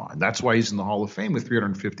spot on. That's why he's in the Hall of Fame with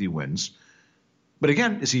 350 wins. But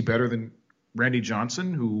again, is he better than Randy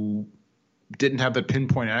Johnson, who didn't have that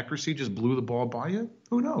pinpoint accuracy, just blew the ball by you?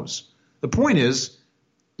 Who knows? The point is,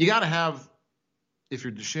 you got to have, if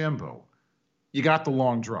you're DeChambeau, you got the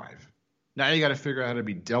long drive. Now you got to figure out how to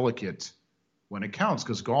be delicate when it counts,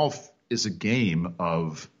 because golf is a game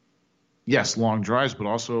of, yes, long drives, but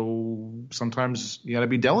also sometimes you got to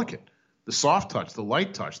be delicate. The soft touch, the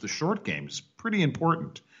light touch, the short game is pretty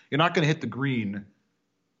important. You're not going to hit the green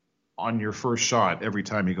on your first shot every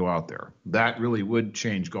time you go out there. That really would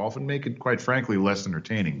change golf and make it, quite frankly, less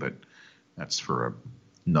entertaining, but that's for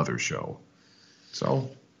another show.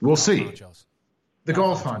 So we'll see. The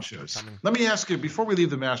golf honchos. Let me ask you, before we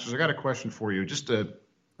leave the Masters, I got a question for you. Just a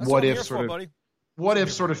what if sort of. what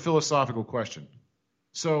if sort of philosophical question.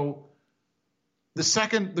 So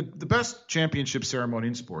the best championship ceremony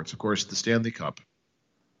in sports, of course, the Stanley Cup.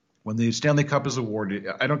 When the Stanley Cup is awarded,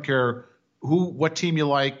 I don't care what team you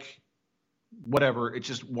like, whatever. It's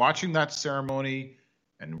just watching that ceremony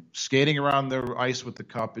and skating around the ice with the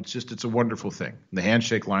cup. It's a wonderful thing. The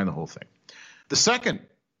handshake line, the whole thing. The second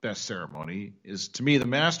best ceremony is, to me, the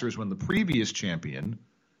Masters, when the previous champion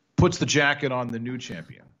puts the jacket on the new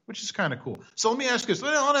champion, which is kind of cool. So let me ask you this.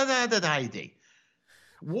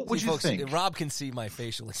 What would you think? Rob can see my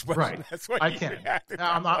facial expression. Right. That's what I can.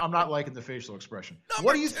 I'm not liking the facial expression.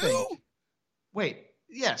 What do you think? Wait.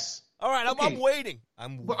 Yes. All right. Okay. I'm waiting.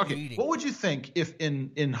 I'm waiting. What would you think if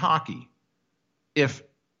in hockey, if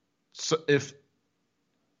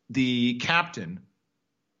the captain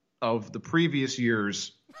of the previous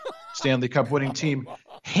year's Stanley Cup winning team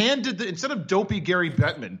instead of dopey Gary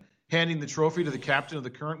Bettman handing the trophy to the captain of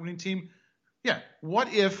the current winning team,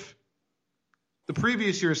 what if the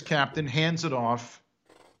previous year's captain hands it off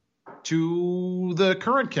to the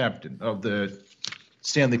current captain of the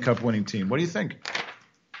Stanley Cup winning team? What do you think?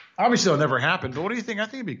 Obviously, it'll never happen, but what do you think? I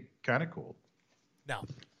think it'd be kind of cool.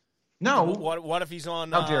 No. What if he's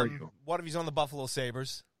on? How dare you? What if he's on the Buffalo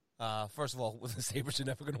Sabres? First of all, the Sabres are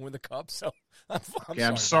never going to win the Cup, so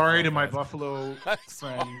I'm sorry to my Buffalo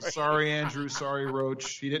friends. Sorry, Andrew. Sorry,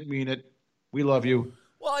 Roach. He didn't mean it. We love you.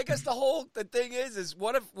 Well, I guess the thing is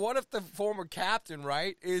what if the former captain,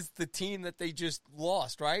 right, is the team that they just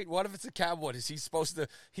lost, right? What if it's a Cowboy? Is he supposed to?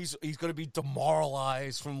 He's going to be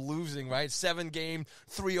demoralized from losing, right? 7-game,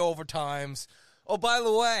 3 overtimes. Oh, by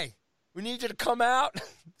the way, we need you to come out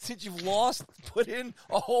since you've lost, put in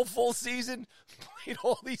a whole full season, played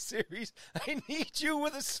all these series. I need you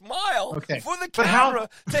with a smile for the camera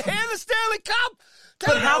to hand the Stanley Cup.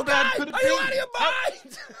 But how bad could it be? Are you out of your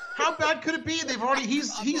mind? How bad could it be? He's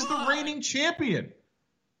the reigning champion.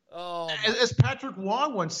 Oh, as Patrick Waugh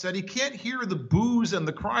once said, he can't hear the boos and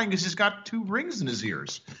the crying because he's got 2 rings in his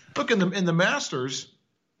ears. Look, in the Masters,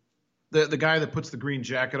 the guy that puts the green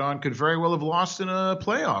jacket on could very well have lost in a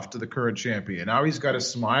playoff to the current champion. Now he's got a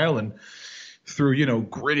smile and through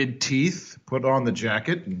gritted teeth put on the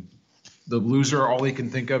jacket, and the loser, all he can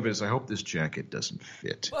think of is, I hope this jacket doesn't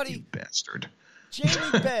fit, Buddy, you bastard.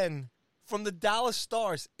 Jamie Benn from the Dallas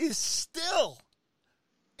Stars is still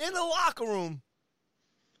in the locker room,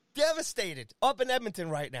 devastated, up in Edmonton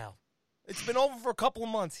right now. It's been over for a couple of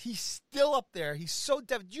months. He's still up there. He's so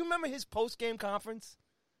devastated. Do you remember his post-game conference?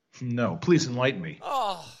 No, please enlighten me.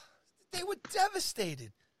 Oh, they were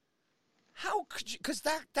devastated. How could you? Because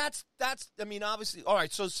that's. I mean, obviously, all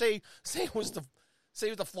right. So say it was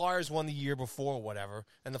the Flyers won the year before or whatever,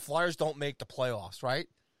 and the Flyers don't make the playoffs, right?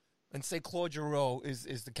 And say Claude Giroux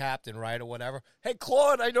is the captain, right, or whatever. Hey,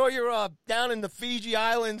 Claude, I know you're down in the Fiji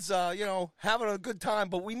Islands, having a good time,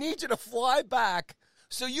 but we need you to fly back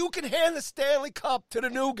so you can hand the Stanley Cup to the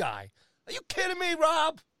new guy. Are you kidding me,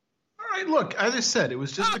 Rob? All right, look, as I said, it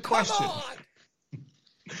was just a question. Come on.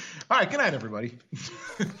 All right, good night, everybody.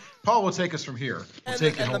 Paul will take us from here. And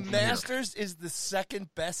the Masters is the second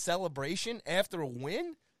best celebration after a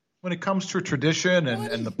win? When it comes to tradition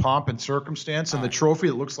and the pomp and circumstance and the trophy,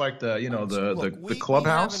 it looks like the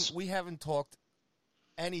clubhouse. We haven't talked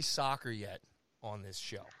any soccer yet on this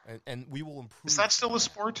show, and we will improve. Is that still a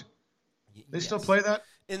sport? They still play that?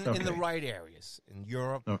 In the right areas. In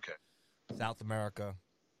Europe, South America,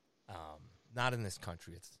 not in this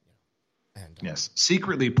country. It's yes.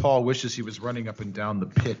 Secretly, Paul wishes he was running up and down the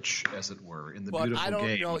pitch, as it were, in the beautiful game. But I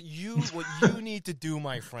don't know. What you need to do,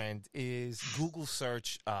 my friend, is Google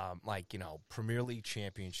search, Premier League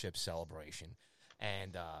Championship celebration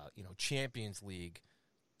and, Champions League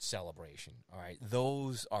celebration. All right.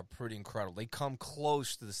 Those are pretty incredible. They come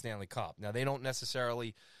close to the Stanley Cup. Now, they don't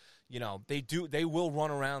necessarily, they will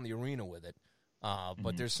run around the arena with it.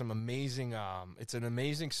 But there's some amazing, it's an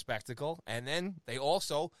amazing spectacle. And then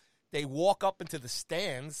they walk up into the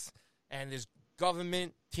stands, and there's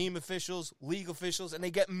government, team officials, league officials, and they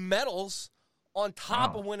get medals on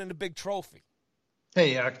top of winning a big trophy.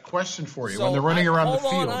 Hey, a question for you. So when they're running around the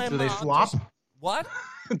field, do they flop? What?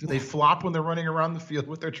 Do they flop when they're running around the field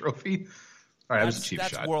with their trophy? All right, that was a cheap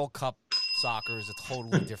shot. That's World Cup soccer is a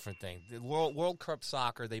totally different thing. The World Cup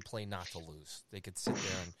soccer, they play not to lose. They could sit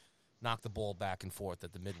there and knock the ball back and forth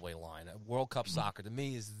at the midway line. World Cup soccer, to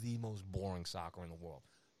me, is the most boring soccer in the world.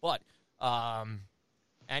 But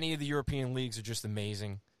any of the European leagues are just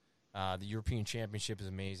amazing. The European Championship is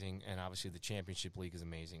amazing, and obviously the Championship League is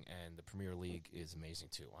amazing, and the Premier League is amazing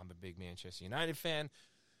too. I'm a big Manchester United fan,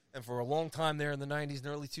 and for a long time there in the 90s and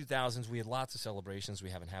early 2000s, we had lots of celebrations. We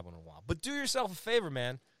haven't had one in a while. But do yourself a favor,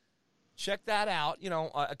 man. check that out,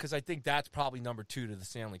 because I think that's probably number 2 to the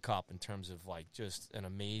Stanley Cup in terms of, like, just an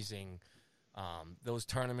amazing those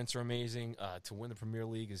tournaments are amazing. To win the Premier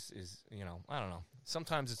League is I don't know.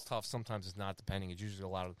 Sometimes it's tough, sometimes it's not, depending. It's usually a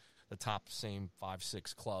lot of the top same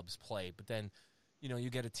 5-6 clubs play. But then, you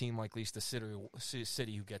get a team like Leicester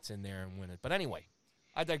City who gets in there and win it. But anyway,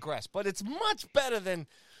 I digress. But it's much better than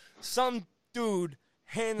some dude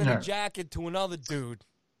handing a jacket to another dude.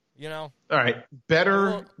 All right,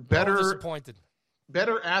 better disappointed.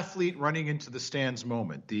 Better athlete running into the stands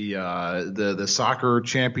moment. The soccer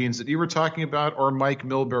champions that you were talking about, or Mike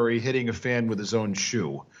Milbury hitting a fan with his own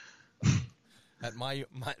shoe. At my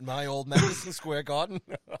old Madison Square Garden.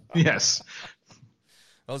 Yes.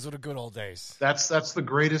 Those were the good old days. That's the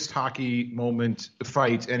greatest hockey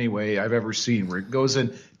fight anyway I've ever seen, where it goes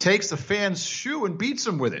in, takes the fan's shoe and beats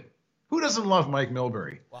him with it. Who doesn't love Mike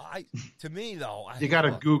Milbury? Well, to me, though, you got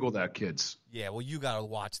to Google that, kids. Yeah, well, you got to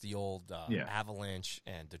watch the old Avalanche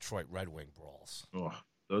and Detroit Red Wing brawls. Oh,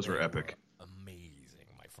 those were epic. Amazing,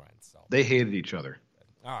 my friend. So they hated each other.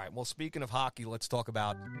 All right. Well, speaking of hockey, let's talk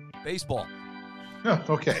about baseball. Oh,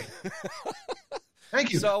 okay.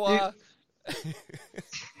 Thank you. So,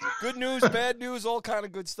 good news, bad news, all kind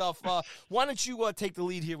of good stuff. Why don't you take the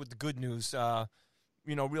lead here with the good news?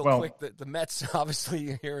 Quick, the Mets,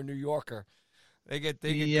 obviously, here in New Yorker, they get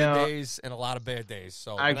good days and a lot of bad days.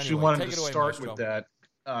 So I actually wanted to start with that.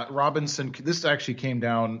 Robinson, this actually came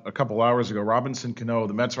down a couple hours ago. Robinson Cano,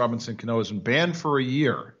 the Mets' Robinson Cano, has been banned for a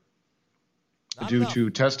year due to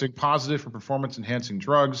testing positive for performance-enhancing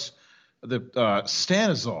drugs. The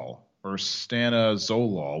Stanozolol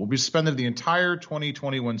will be suspended the entire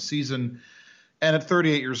 2021 season, and at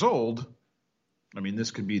 38 years old, I mean,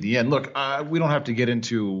 this could be the end. Look, we don't have to get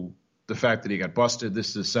into the fact that he got busted. This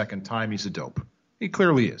is the second time he's a dope. He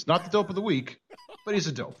clearly is. Not the dope of the week, but he's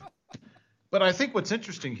a dope. But I think what's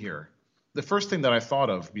interesting here, the first thing that I thought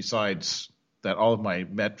of, besides that all of my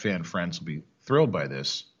Met fan friends will be thrilled by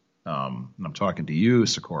this, and I'm talking to you,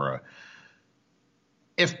 Sakura,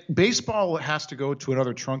 if baseball has to go to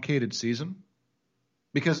another truncated season,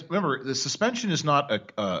 because remember, the suspension is not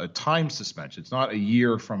a time suspension. It's not a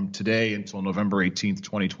year from today until November 18th,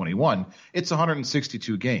 2021. It's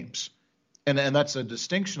 162 games. And that's a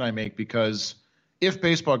distinction I make, because if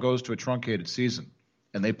baseball goes to a truncated season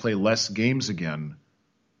and they play less games again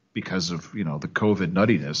because of, the COVID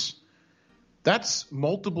nuttiness, that's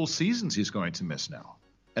multiple seasons he's going to miss now.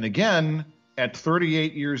 And again, at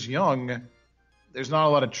 38 years young, there's not a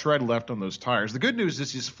lot of tread left on those tires. The good news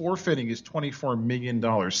is he's forfeiting his $24 million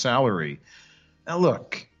salary. Now,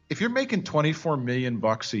 look, if you're making $24 million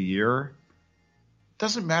a year, it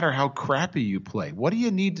doesn't matter how crappy you play. What do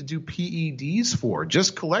you need to do PEDs for?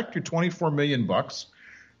 Just collect your $24 million,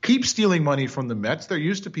 keep stealing money from the Mets. They're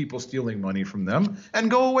used to people stealing money from them,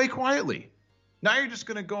 and go away quietly. Now you're just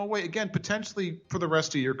going to go away, again, potentially for the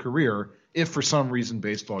rest of your career, if for some reason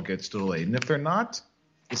baseball gets delayed. And if they're not,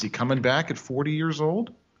 is he coming back at 40 years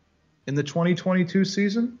old in the 2022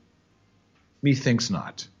 season? Methinks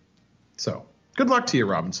not. So, good luck to you,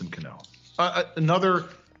 Robinson Cano. Another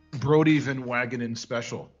Brody Van Wagenen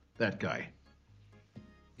special, that guy.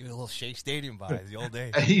 Give it a little Shea Stadium vibes, the old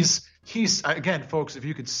days. He's again, folks, if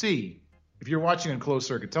you're watching on closed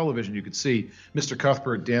circuit television, you could see Mr.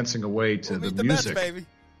 Cuthbert dancing away to the music Mets,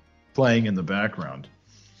 playing in the background.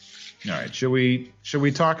 All right, should we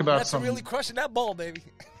talk about That's really crushing that ball, baby.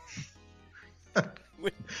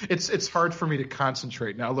 It's hard for me to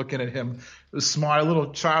concentrate now, looking at him, the smile,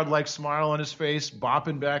 little childlike smile on his face,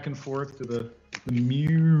 bopping back and forth to the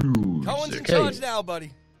music. Cohen's in charge now,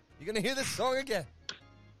 buddy. You're gonna hear this song again.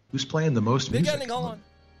 Who's playing the most Big music? ending, hold on.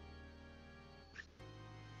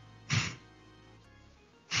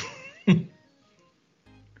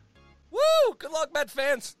 Woo! Good luck, Met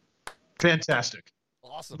fans. Fantastic.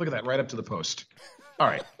 Awesome. Look at that, right up to the post. All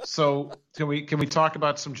right, so can we talk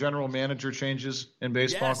about some general manager changes in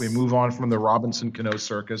baseball? Yes. Can we move on from the Robinson Cano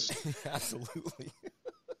circus? Absolutely.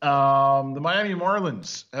 The Miami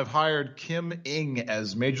Marlins have hired Kim Ng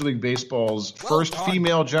as Major League Baseball's first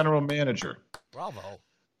female general manager. Bravo.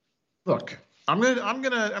 Look, I'm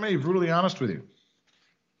gonna be brutally honest with you.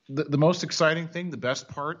 The most exciting thing, the best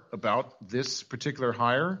part about this particular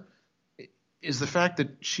hire is the fact that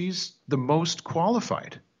she's the most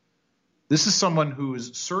qualified. This is someone who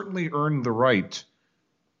has certainly earned the right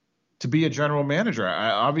to be a general manager.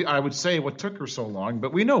 I would say what took her so long,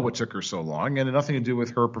 but we know what took her so long, and it had nothing to do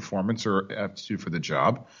with her performance or aptitude for the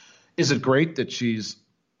job. Is it great that she's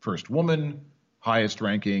first woman, highest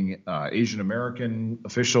ranking Asian American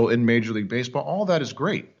official in Major League Baseball? All that is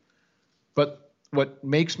great. But what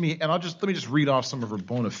makes me, and let me just read off some of her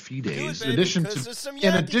bona fides. In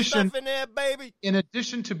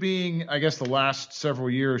addition to being, I guess, the last several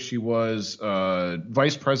years, she was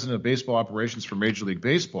vice president of baseball operations for Major League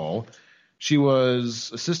Baseball. She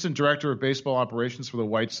was assistant director of baseball operations for the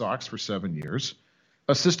White Sox for 7 years,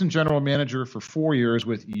 assistant general manager for 4 years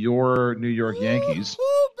with your New York Yankees,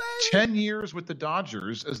 10 years with the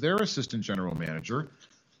Dodgers as their assistant general manager.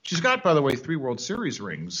 She's got, by the way, 3 World Series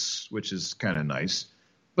rings, which is kind of nice.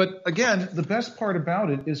 But again, the best part about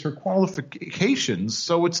it is her qualifications.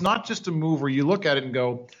 So it's not just a move where you look at it and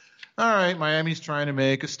go, all right, Miami's trying to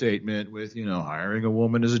make a statement with, hiring a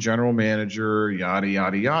woman as a general manager, yada,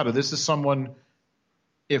 yada, yada. This is someone,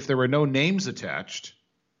 if there were no names attached,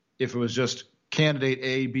 if it was just candidate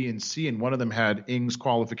A, B, and C, and one of them had Ing's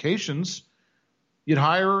qualifications, you'd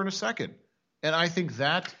hire her in a second. And I think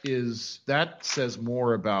that says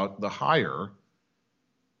more about the hire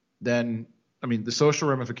than, the social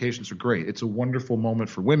ramifications are great. It's a wonderful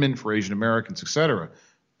moment for women, for Asian Americans, et cetera.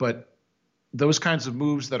 But those kinds of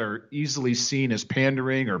moves that are easily seen as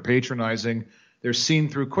pandering or patronizing, they're seen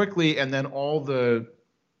through quickly, and then all the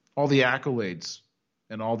accolades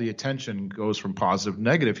and all the attention goes from positive to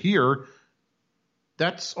negative. Here,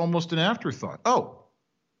 that's almost an afterthought. Oh,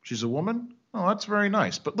 she's a woman? Oh, that's very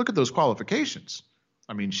nice. But look at those qualifications.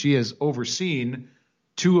 She has overseen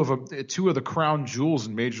two of the crown jewels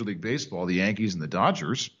in Major League Baseball, the Yankees and the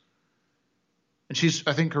Dodgers. And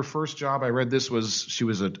I think her first job, I read this, was she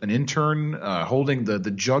was an intern holding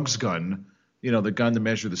the jugs gun, the gun to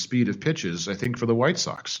measure the speed of pitches, I think, for the White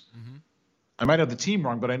Sox. Mm-hmm. I might have the team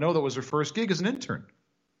wrong, but I know that was her first gig as an intern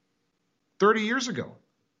 30 years ago.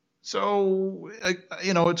 So,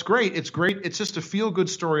 it's great. It's great. It's just a feel-good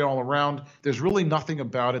story all around. There's really nothing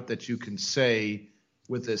about it that you can say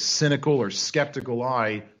with a cynical or skeptical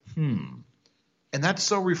eye, And that's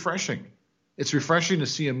so refreshing. It's refreshing to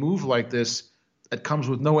see a move like this that comes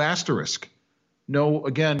with no asterisk. No,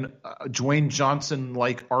 again, Dwayne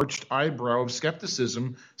Johnson-like arched eyebrow of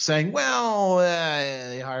skepticism saying, well,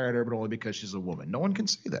 they hired her, but only because she's a woman. No one can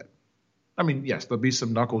say that. Yes, there'll be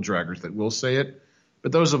some knuckle draggers that will say it.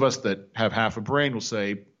 But those of us that have half a brain will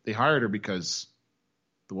say they hired her because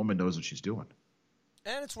the woman knows what she's doing.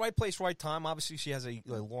 And it's right place, right time. Obviously, she has a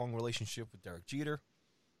long relationship with Derek Jeter.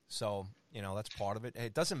 So, that's part of it.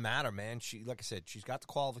 It doesn't matter, man. Like I said, she's got the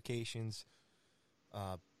qualifications.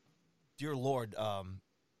 Dear Lord,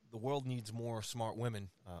 the world needs more smart women,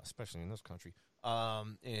 especially in this country,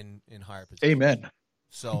 in higher positions. Amen.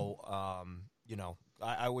 So,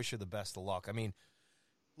 I wish her the best of luck.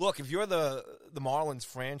 Look, if you're the Marlins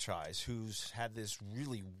franchise who's had this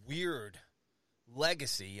really weird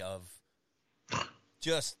legacy of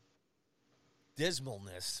just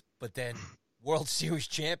dismalness, but then World Series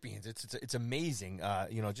champions, it's amazing.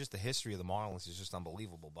 Just the history of the Marlins is just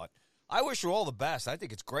unbelievable. But I wish her all the best. I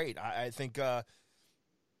think it's great. I think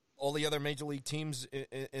all the other major league teams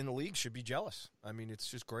in the league should be jealous. It's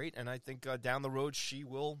just great, and I think down the road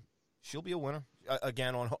she'll be a winner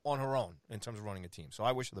again on her own in terms of running a team. So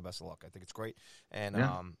I wish her the best of luck. I think it's great, and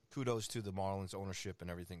kudos to the Marlins ownership and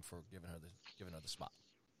everything for giving her the spot.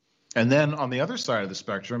 And then on the other side of the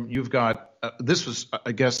spectrum, you've got this was,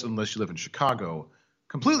 I guess, unless you live in Chicago,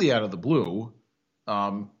 completely out of the blue,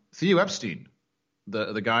 Theo Epstein,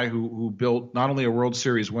 the guy who built not only a World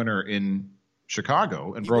Series winner in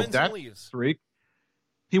Chicago and broke that streak.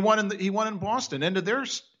 He won in Boston, ended their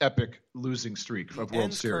epic losing streak of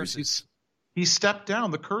World Series. He stepped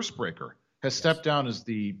down. The curse breaker has stepped down as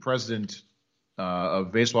the president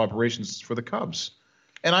of baseball operations for the Cubs.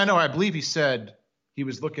 And I believe he said he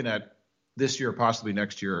was looking at this year, possibly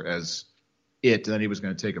next year, as it, and then he was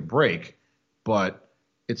going to take a break. But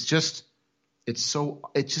there's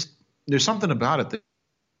something about it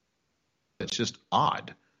that's just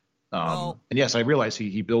odd. And yes, I realize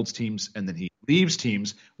he builds teams and then he leaves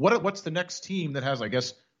teams. What's the next team that has, I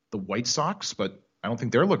guess, the White Sox? But I don't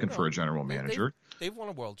think they're looking for a general manager. They've won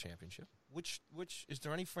a world championship. Which is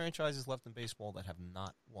there any franchises left in baseball that have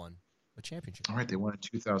not won a championship? All right, they won in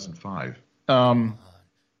 2005. You're on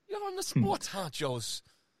the sports honchos.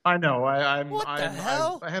 I know. What the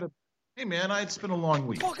hell? Hey man, it's been a long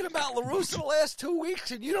week. Talking about La Russa the last 2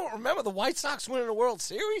 weeks, and you don't remember the White Sox winning the World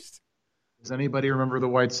Series? Does anybody remember the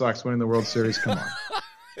White Sox winning the World Series? Come on.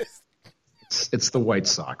 It's the White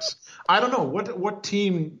Sox. I don't know. What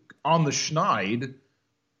team on the Schneid?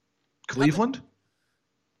 Cleveland?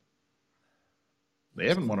 They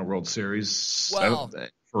haven't won a World Series forever.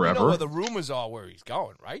 You know where the rumors are where he's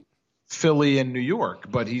going, right? Philly and New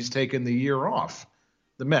York, but he's taken the year off.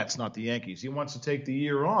 The Mets, not the Yankees. He wants to take the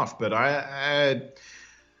year off, but I'll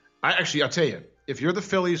tell you, if you're the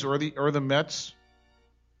Phillies or the Mets,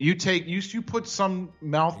 You put some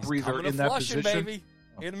mouth breather in that position. Baby.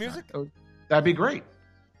 Hear the music? That'd be great.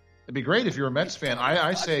 It'd be great if you're a Mets fan.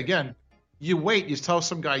 I say again, you wait. You tell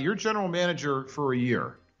some guy you're general manager for a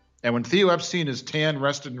year, and when Theo Epstein is tan,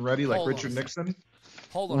 rested, and ready like Richard Nixon,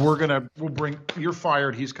 we'll bring. You're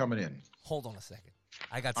fired. He's coming in. Hold on a second.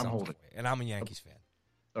 I got something for you, and I'm a Yankees fan.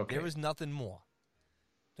 Okay. There is nothing more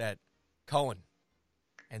that Cohen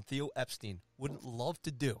and Theo Epstein wouldn't love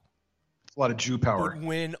to do. A lot of Jew power. Would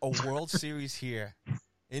win a World Series here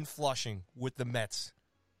in Flushing with the Mets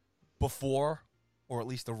before or at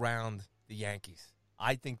least around the Yankees.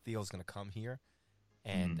 I think Theo's going to come here,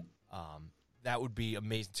 and that would be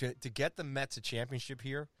amazing. To get the Mets a championship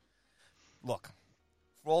here, look,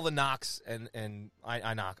 for all the knocks, and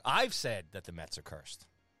I knock, I've said that the Mets are cursed,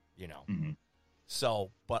 you know. Mm-hmm.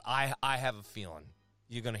 So, but I have a feeling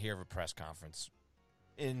you're going to hear of a press conference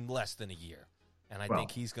in less than a year, and I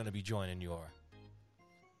think he's going to be joining the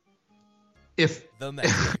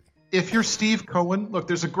Mets. If you're Steve Cohen, look,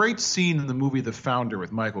 there's a great scene in the movie The Founder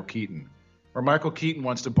with Michael Keaton, where Michael Keaton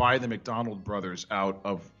wants to buy the McDonald brothers out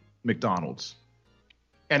of McDonald's.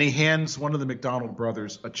 And he hands one of the McDonald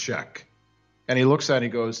brothers a check. And he looks at it and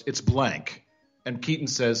he goes, "It's blank." And Keaton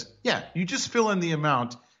says, "Yeah, you just fill in the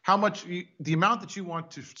amount. The amount that you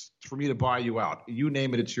want for me to buy you out. You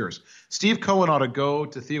name it, it's yours." Steve Cohen ought to go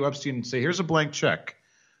to Theo Epstein and say, "Here's a blank check.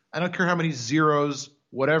 I don't care how many zeros,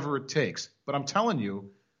 whatever it takes. But I'm telling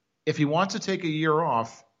you, if he wants to take a year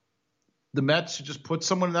off, the Mets should just put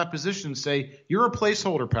someone in that position and say, you're a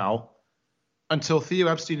placeholder, pal, until Theo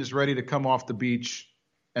Epstein is ready to come off the beach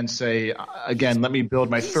and say, again, let me build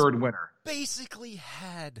my third winner." Basically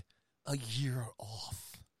had a year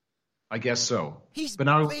off. I guess so.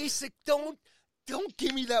 Basic. Don't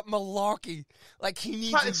give me that malarkey. Like he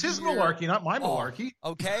needs. It's his malarkey, not my malarkey.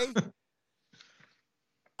 Okay.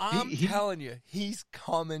 I'm telling you, he's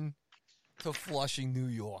coming to Flushing, New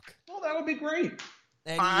York. Well, that would be great.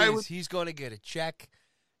 And he's going to get a check,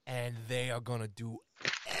 and they are going to do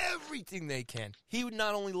everything they can. He would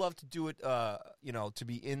not only love to do it, to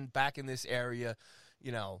be back in this area,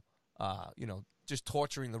 just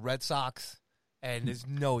torturing the Red Sox. And there's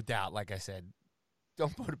no doubt, like I said,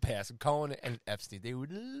 don't put it past him. Cohen and Epstein, they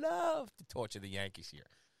would love to torture the Yankees here.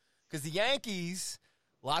 Because the Yankees,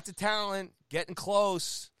 lots of talent, getting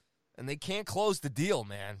close, and they can't close the deal,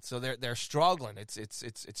 man. So they're struggling.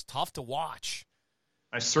 It's tough to watch.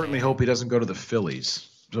 I certainly hope he doesn't go to the Phillies.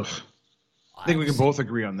 Ugh. I think we can both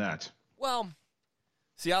agree on that. Well,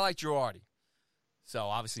 see, I like Girardi. So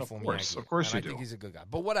obviously, of course you do. I think he's a good guy.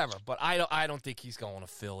 But whatever. But I don't think he's going to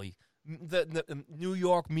Philly. The New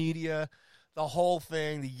York media, the whole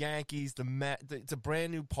thing, the Yankees, the Mets. It's a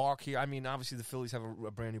brand new park here. I mean, obviously the Phillies have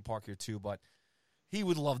a brand new park here too. But he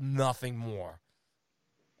would love nothing more.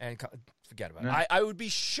 And forget about it. I would be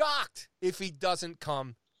shocked if he doesn't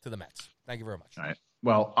come to the Mets. Thank you very much. All right.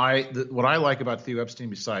 Well, what I like about Theo Epstein,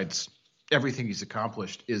 besides everything he's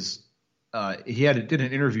accomplished, is he did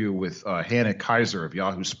an interview with Hannah Kaiser of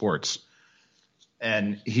Yahoo Sports,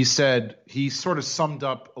 and he said he sort of summed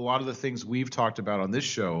up a lot of the things we've talked about on this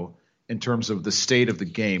show in terms of the state of the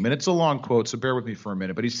game. And it's a long quote, so bear with me for a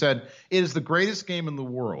minute. But he said, "It is the greatest game in the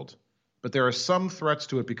world, but there are some threats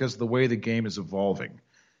to it because of the way the game is evolving.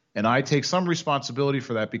 And I take some responsibility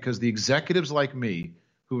for that because the executives like me,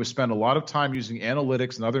 who have spent a lot of time using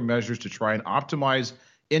analytics and other measures to try and optimize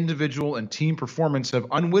individual and team performance, have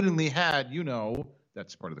unwittingly had,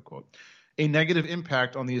 that's part of the quote, a negative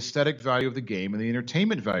impact on the aesthetic value of the game and the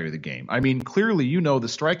entertainment value of the game. I mean, clearly, the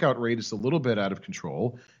strikeout rate is a little bit out of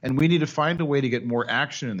control, and we need to find a way to get more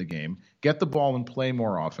action in the game, get the ball in play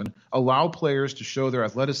more often, allow players to show their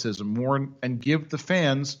athleticism more, and give the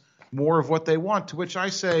fans more of what they want." To which I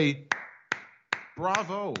say,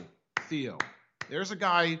 bravo, Theo. There's a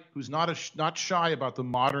guy who's not shy about the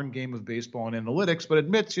modern game of baseball and analytics, but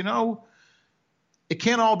admits, it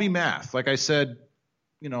can't all be math. Like I said,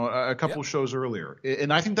 a couple shows earlier.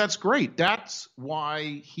 And I think that's great. That's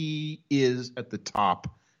why he is at the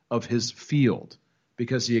top of his field,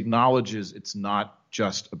 because he acknowledges it's not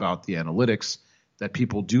just about the analytics, that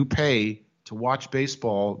people do pay to watch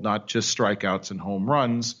baseball, not just strikeouts and home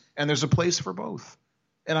runs. And there's a place for both.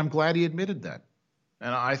 And I'm glad he admitted that.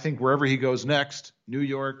 And I think wherever he goes next, New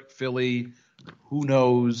York, Philly, who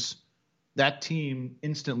knows, that team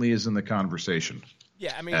instantly is in the conversation.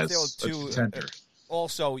 Yeah, I mean, as a contender.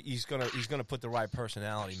 Also, he's gonna put the right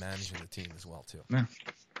personality managing the team as well too. Yeah.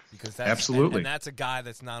 Because that's, absolutely, and that's a guy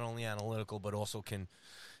that's not only analytical but also can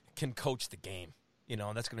coach the game.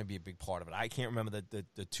 That's going to be a big part of it. I can't remember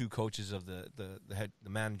the two coaches of the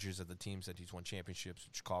managers of the teams that he's won championships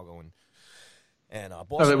in Chicago and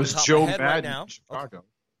Boston. No, it was Joe Madden right now. in Chicago.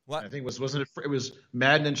 What? I think wasn't it? It was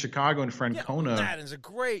Madden in Chicago and Francona. Madden's a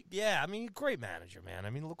great manager, man. I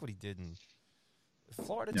mean, look what he did in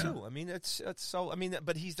Florida too. I mean, it's so. I mean,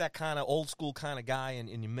 but he's that kind of old school kind of guy,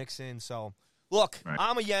 and you mix in. So, look, right.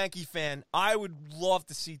 I'm a Yankee fan. I would love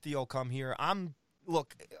to see Theo come here. I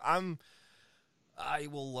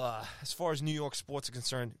will. As far as New York sports are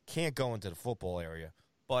concerned, can't go into the football area.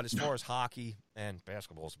 But as far as hockey and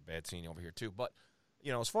basketball is a bad scene over here too. But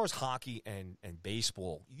as far as hockey and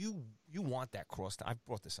baseball, you want that I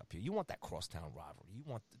brought this up here. You want that crosstown rivalry. You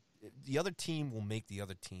want the other team will make the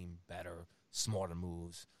other team better, smarter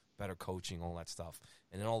moves, better coaching, all that stuff,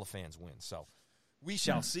 and then all the fans win. So we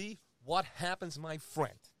shall see what happens, my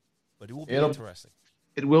friend. But it will be interesting.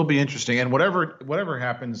 It will be interesting, and whatever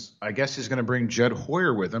happens, I guess he's going to bring Jed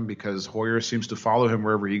Hoyer with him because Hoyer seems to follow him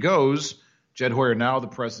wherever he goes. Jed Hoyer, now the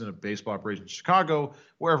president of baseball operations in Chicago.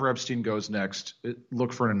 Wherever Epstein goes next,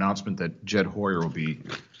 look for an announcement that Jed Hoyer will be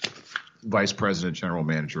vice president, general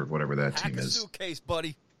manager of whatever that team is. Suitcase,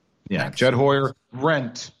 buddy. Yeah, Jed Hoyer,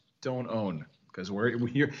 rent, don't own, because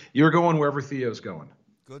you're going wherever Theo's going.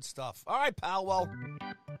 Good stuff. All right, pal. Well,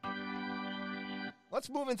 let's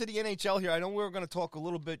move into the NHL here. I know we're going to talk a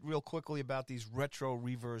little bit real quickly about these retro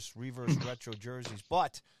reverse retro jerseys,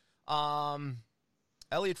 but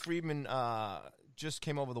Elliot Friedman just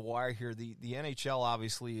came over the wire here. The NHL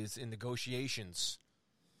obviously is in negotiations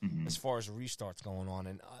as far as restarts going on,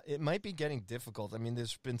 and it might be getting difficult. I mean,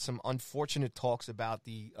 there's been some unfortunate talks about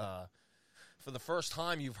for the first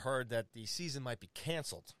time you've heard that the season might be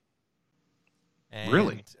canceled. And,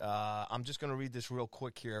 really? I'm just going to read this real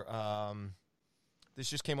quick here. This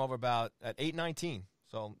just came over at 8:19,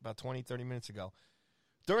 so about 20, 30 minutes ago.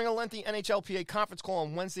 During a lengthy NHLPA conference call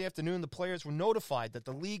on Wednesday afternoon, the players were notified that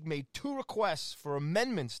the league made 2 requests for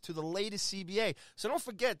amendments to the latest CBA. So don't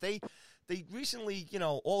forget, they recently,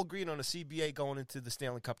 all agreed on a CBA going into the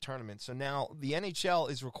Stanley Cup tournament. So now the NHL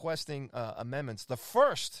is requesting amendments. The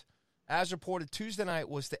first, as reported Tuesday night,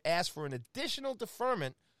 was to ask for an additional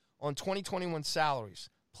deferment on 2021 salaries.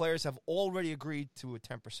 Players have already agreed to a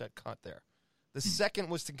 10% cut there. The second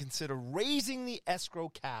was to consider raising the escrow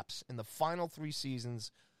caps in the final 3 seasons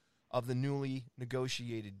of the newly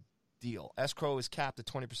negotiated deal. Escrow is capped at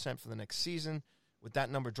 20% for the next season, with that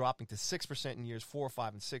number dropping to 6% in years 4,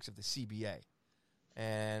 5, and 6 of the CBA.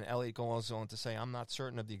 And Elliott goes on to say, I'm not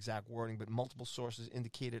certain of the exact wording, but multiple sources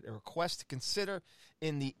indicated a request to consider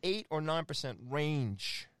in the 8 or 9%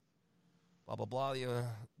 range. Blah, blah, blah.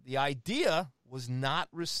 The idea was not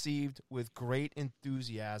received with great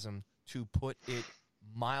enthusiasm, to put it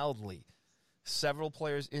mildly. Several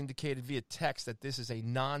players indicated via text that this is a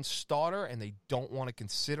non-starter and they don't want to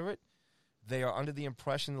consider it. They are under the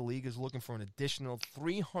impression the league is looking for an additional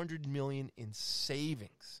 $300 million in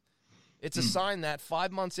savings. It's a sign that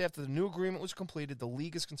 5 months after the new agreement was completed, the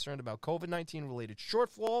league is concerned about COVID-19 related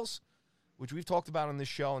shortfalls, which we've talked about on this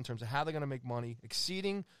show in terms of how they're going to make money,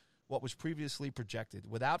 exceeding what was previously projected.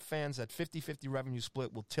 Without fans, that 50-50 revenue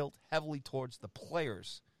split will tilt heavily towards the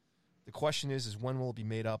players. The question is when will it be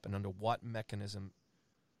made up and under what mechanism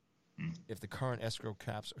if the current escrow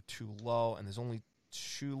caps are too low? And there's only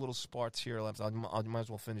 2 little spots here left. I might as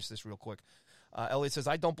well finish this real quick. Elliott says,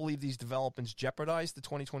 I don't believe these developments jeopardize the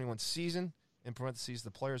 2021 season. In parentheses, the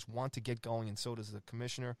players want to get going, and so does the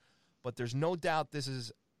commissioner. But there's no doubt this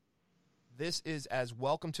is as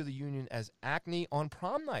welcome to the union as acne on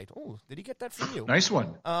prom night. Oh, did he get that from you? Nice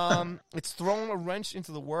one. It's thrown a wrench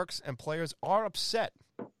into the works, and players are upset.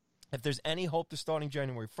 If there's any hope to starting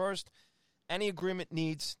January 1st, any agreement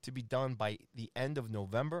needs to be done by the end of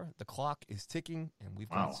November. The clock is ticking, and we've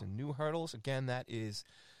got some new hurdles. Again, that is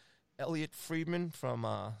Elliot Friedman from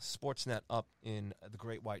Sportsnet up in the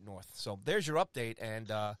Great White North. So there's your update. And,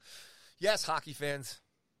 yes, hockey fans,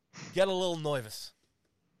 get a little nervous.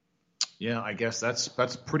 Yeah, I guess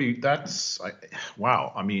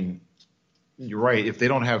wow. I mean, you're right. If they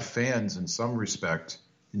don't have fans in some respect,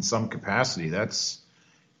 in some capacity,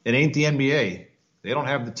 it ain't the NBA. They don't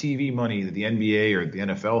have the TV money that the NBA or the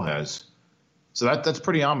NFL has. So that's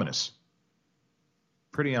pretty ominous.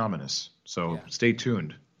 Pretty ominous. So Stay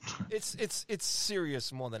tuned. It's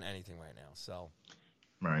serious more than anything right now. So,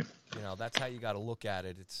 right. That's how you got to look at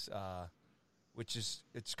it. It's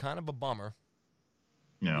it's kind of a bummer.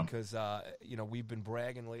 Yeah. Because we've been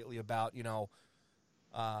bragging lately about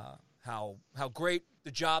how great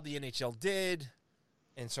the job the NHL did,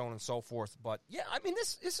 and so on and so forth. But yeah, I mean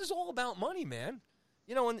this is all about money, man.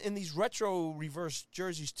 In these retro reverse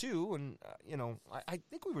jerseys too, and I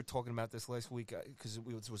think we were talking about this last week because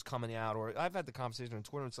it was coming out, or I've had the conversation on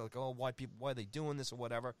Twitter. It's like, oh, why are they doing this or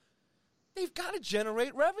whatever? They've got to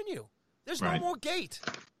generate revenue. There's no more gate.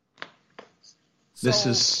 This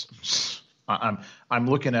is I'm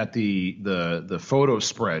looking at the photo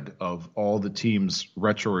spread of all the teams'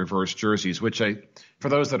 retro reverse jerseys, which for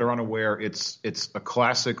those that are unaware, it's a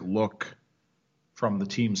classic look from the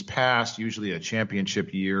team's past, usually a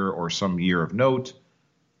championship year or some year of note,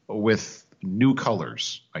 with new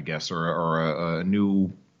colors, I guess, or a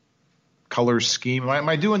new color scheme. Am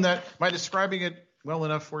I doing that? Am I describing it well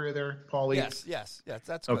enough for you there, Paulie? Yes,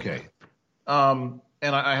 that's good. Okay.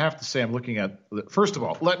 And I have to say, I'm looking at, first of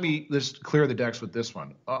all, let's clear the decks with this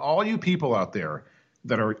one. All you people out there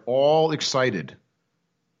that are all excited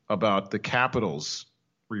about the Capitals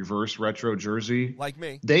reverse retro jersey. Like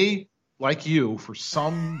me. They, like you, for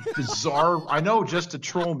some bizarre, I know, just to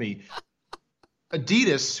troll me,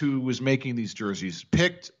 Adidas, who was making these jerseys,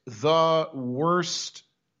 picked the worst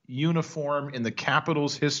uniform in the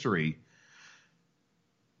Capitals' history.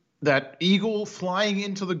 That eagle flying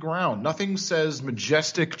into the ground. Nothing says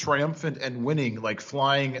majestic, triumphant, and winning like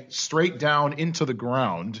flying straight down into the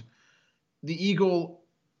ground. The eagle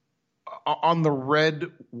on the red,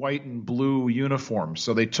 white, and blue uniform.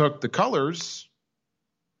 So they took the colors.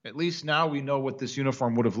 At least now we know what this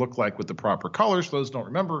uniform would have looked like with the proper colors. For those who don't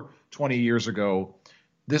remember, 20 years ago,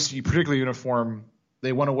 this particular uniform,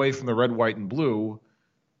 they went away from the red, white, and blue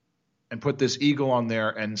and put this eagle on there,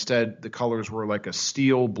 and instead the colors were like a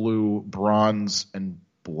steel blue, bronze, and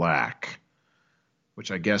black,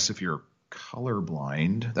 which I guess if you're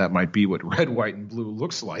colorblind, that might be what red, white, and blue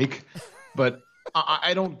looks like. But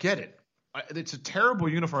I don't get it. It's a terrible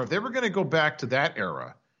uniform. If they were going to go back to that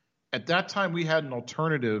era, at that time we had an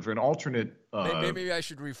alternate. Maybe I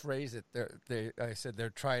should rephrase it. I said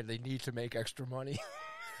they need to make extra money.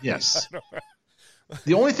 Yes.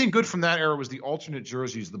 The only thing good from that era was the alternate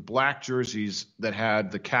jerseys, the black jerseys that had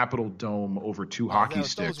the Capitol Dome over two hockey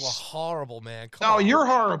sticks. Those were horrible, man. You're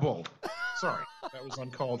horrible. Sorry, that was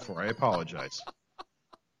uncalled for. I apologize.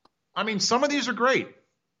 I mean, some of these are great.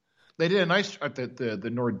 They did a nice the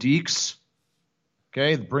Nordiques.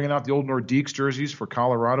 Okay, bringing out the old Nordiques jerseys for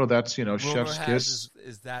Colorado. That's chef's kiss.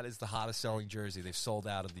 Is the hottest selling jersey? They've sold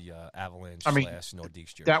out of the Avalanche /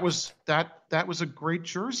 Nordiques jersey. That was a great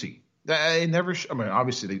jersey. They never.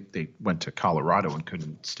 Obviously they went to Colorado and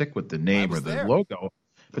couldn't stick with the name or the logo,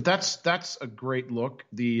 but that's a great look.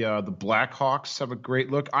 The Blackhawks have a great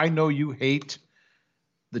look. I know you hate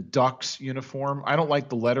the Ducks uniform. I don't like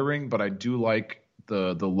the lettering, but I do like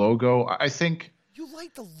the logo. I think you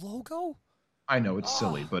like the logo. I know it's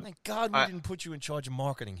silly, but thank God we didn't put you in charge of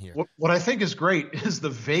marketing here. What I think is great is the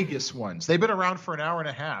Vegas ones. They've been around for an hour and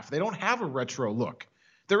a half. They don't have a retro look.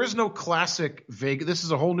 There is no classic Vegas. This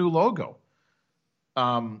is a whole new logo.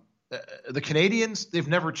 The Canadians, they've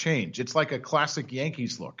never changed. It's like a classic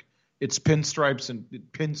Yankees look. It's pinstripes and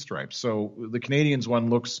pinstripes. So the Canadians one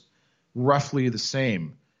looks roughly the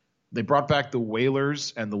same. They brought back the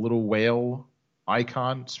whalers and the little whale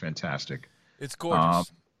icon. It's fantastic. It's gorgeous.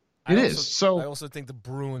 It is. I also think the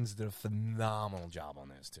Bruins did a phenomenal job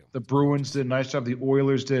on this too. The Bruins did a nice job. The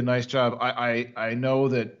Oilers did a nice job. I know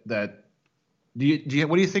that.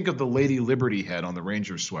 What do you think of the Lady Liberty head on the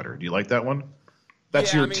Rangers sweater? Do you like that one?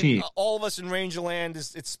 That's your team. All of us in Rangerland,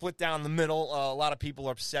 it's split down the middle. A lot of people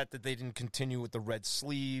are upset that they didn't continue with the red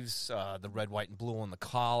sleeves, the red, white, and blue on the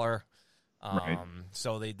collar. Right.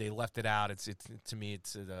 So they left it out. It's to me,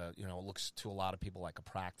 it looks to a lot of people like a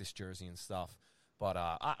practice jersey and stuff. But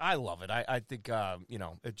I love it. I think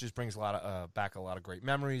it just brings back a lot of great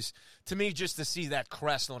memories to me. Just to see that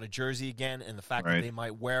crest on a jersey again, and the fact that they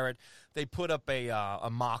might wear it. They put up a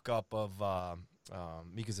mock-up of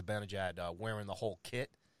Mika Zibanejad wearing the whole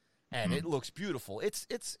kit, and it looks beautiful. It's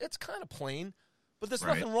kind of plain, but there's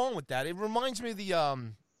nothing wrong with that. It reminds me of the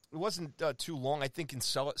it wasn't too long, I think, in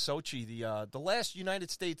Sochi, the last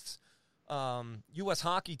United States. U.S.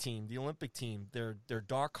 hockey team, the Olympic team, their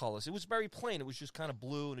dark colors. It was very plain. It was just kind of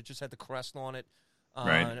blue, and it just had the crest on it,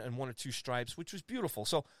 and one or two stripes, which was beautiful.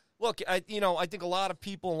 So, look, I think a lot of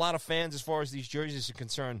people, a lot of fans, as far as these jerseys are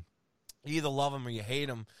concerned, you either love them or you hate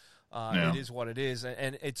them. It is what it is,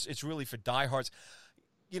 and it's really for diehards.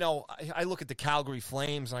 I look at the Calgary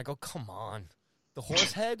Flames, and I go, come on, the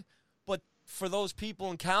horse head? But for those people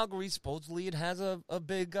in Calgary, supposedly it has a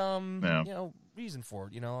big, reason for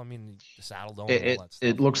it. The saddle dome and all that stuff.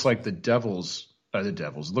 It looks like the Devils. The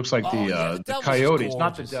Devils. It looks like the Coyotes,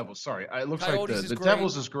 not the Devils. Sorry. It looks Coyotes like the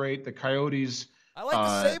Devils is great. The Coyotes. I like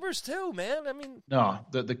the Sabres too, man. No,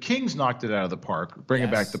 the Kings knocked it out of the park, bringing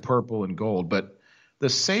back the purple and gold. But the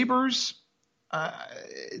Sabres,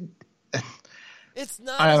 it's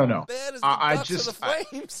not I don't know. bad as the Ducks or the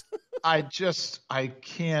Flames. I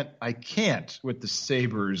can't with the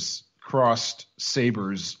Sabres crossed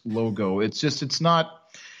Sabres logo. It's not.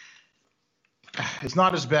 it's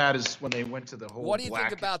not as bad as when they went to the whole. What do you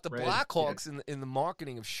think about the red, Blackhawks in the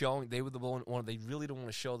marketing of showing they were the one they really don't want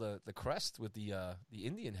to show the crest with the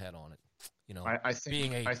Indian head on it? You know, I think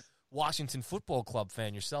being a Washington Football Club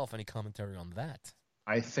fan yourself, any commentary on that?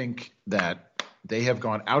 I think that they have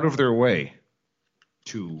gone out of their way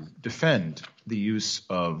to defend the use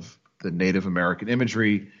of the Native American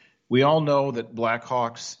imagery. We all know that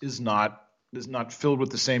Blackhawks is not filled with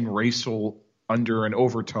the same racial under and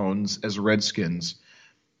overtones as Redskins.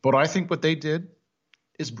 But I think what they did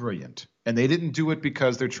is brilliant. And they didn't do it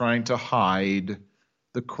because they're trying to hide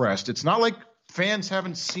the crest. It's not like fans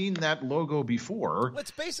haven't seen that logo before. Well,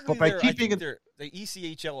 it's basically but by keeping it the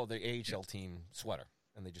ECHL or the AHL team sweater.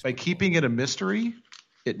 And they just by keeping it a mystery,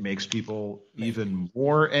 it makes people even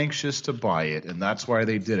more anxious to buy it. And that's why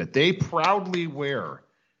they did it. They proudly wear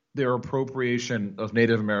their appropriation of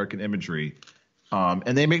Native American imagery.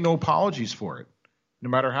 And they make no apologies for it, no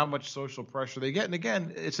matter how much social pressure they get. And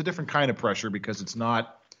again, it's a different kind of pressure because it's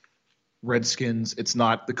not Redskins. It's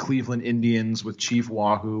not the Cleveland Indians with Chief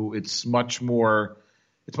Wahoo. It's much more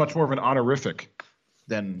of an honorific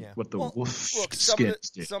than what the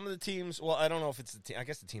Wolfskins did. Some of the teams, well, I don't know if it's the team. I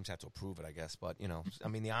guess the teams have to approve it, I guess. But, you know, I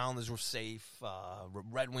mean, the Islanders were safe.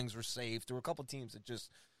 Red Wings were safe. There were a couple of teams that just,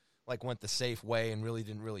 went the safe way and really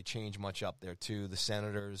didn't really change much up there, too. The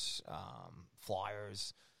Senators,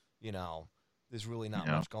 Flyers, you know, there's really not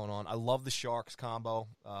much going on. I love the Sharks combo.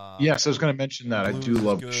 Yes, I was going to mention that. I do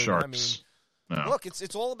love the Sharks. I mean, look,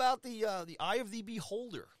 it's all about the eye of the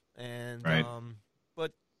beholder. And, right.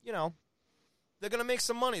 But, you know, they're going to make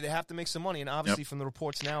some money. They have to make some money. And obviously from the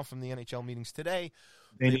reports now from the NHL meetings today,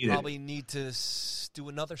 they probably need to do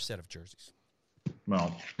another set of jerseys.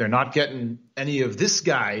 Well, they're not getting any of this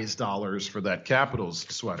guy's dollars for that Capitals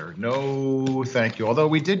sweater. No, thank you. Although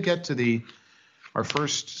we did get to our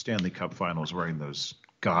first Stanley Cup Finals wearing those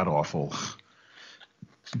god-awful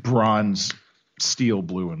bronze, steel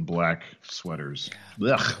blue, and black sweaters.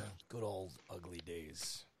 Yeah, good old ugly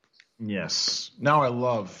days. Yes. Now I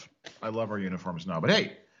love our uniforms now. But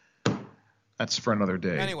hey, that's for another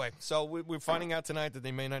day. Anyway, so we're finding out tonight that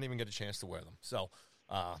they may not even get a chance to wear them. So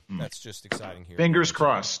that's just exciting here. Fingers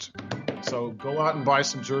crossed. So go out and buy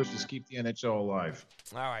some jerseys. Keep the NHL alive.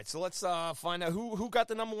 All right, so let's find out who got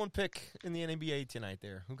the number one pick in the NBA tonight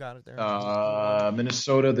there. Who got it there?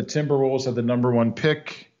 Minnesota. The Timberwolves had the number one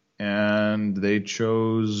pick, and they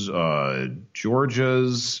chose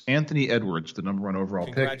Georgia's Anthony Edwards, the number one overall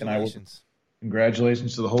pick.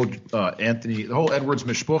 Congratulations to the whole Edwards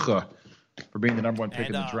mishpucha for being the number one pick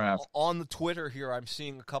in the draft. On the Twitter here, I'm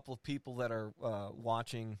seeing a couple of people that are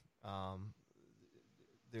watching.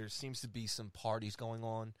 There seems to be some parties going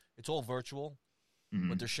on. It's all virtual,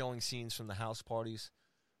 but they're showing scenes from the house parties.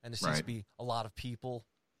 And there seems to be a lot of people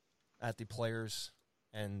at the players,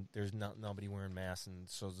 and there's nobody wearing masks. And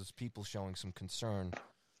so there's people showing some concern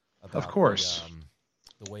about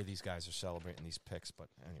the way these guys are celebrating these picks. But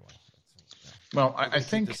anyway. Well, I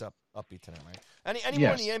think this upbeat tonight, right? Any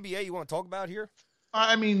more in the NBA you want to talk about here?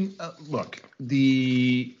 I mean, look,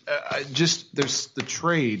 there's the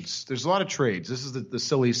trades. There's a lot of trades. This is the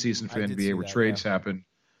silly season for the NBA where trades happen.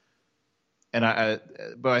 And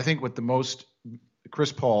but I think with the most,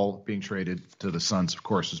 Chris Paul being traded to the Suns, of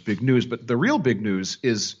course, is big news. But the real big news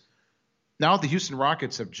is now the Houston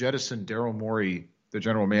Rockets have jettisoned Daryl Morey, the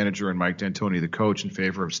general manager, and Mike D'Antoni, the coach, in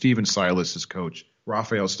favor of Steven Silas as coach,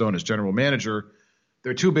 Rafael Stone as general manager.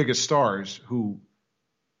 Their two biggest stars, who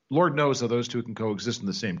Lord knows how those two can coexist in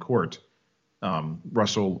the same court,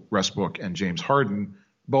 Russell Westbrook and James Harden,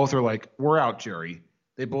 both are like, we're out, Jerry.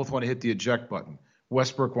 They both want to hit the eject button.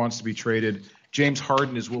 Westbrook wants to be traded. James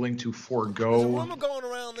Harden is willing to forego There's a rumor going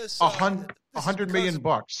around this $100 million.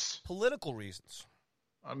 Political reasons.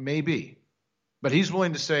 Maybe. But he's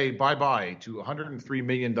willing to say bye-bye to $103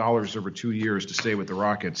 million over 2 years to stay with the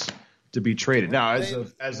Rockets to be traded. Now, as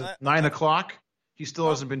of 9 o'clock, he still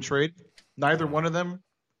hasn't been traded. Neither one of them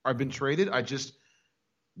are been traded.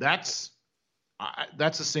 That's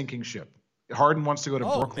a sinking ship. Harden wants to go to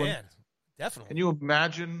Brooklyn. Man. Definitely. Can you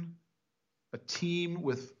imagine a team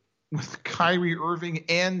with Kyrie Irving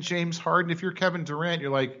and James Harden? If you're Kevin Durant,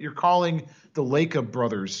 you're calling the Lacob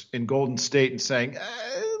brothers in Golden State and saying,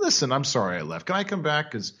 listen, I'm sorry I left. Can I come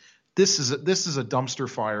back? Because this is a dumpster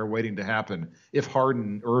fire waiting to happen if Harden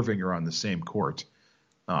and Irving are on the same court.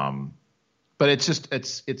 But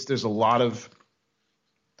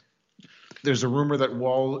there's a rumor that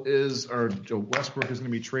Westbrook is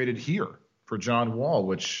going to be traded here for John Wall,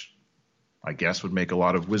 which I guess would make a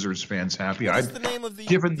lot of Wizards fans happy. What's the name of the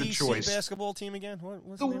DC choice basketball team again?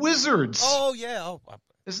 What's the Wizards. Oh, yeah.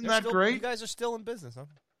 Isn't that great? You guys are still in business, huh?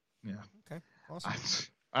 Yeah. Okay. Awesome.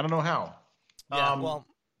 I don't know how.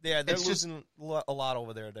 They're losing a lot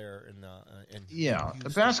over there.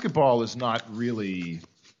 In basketball is not really.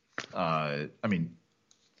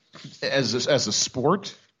 As a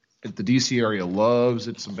sport, the DC area loves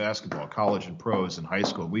it. Some basketball, college and pros and high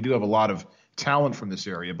school. We do have a lot of talent from this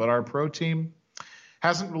area, but our pro team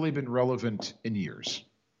hasn't really been relevant in years.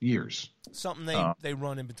 Something they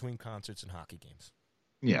run in between concerts and hockey games.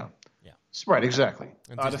 Yeah. Right, exactly.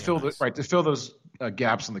 To fill those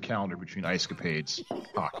gaps in the calendar between ice capades,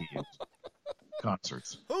 hockey, and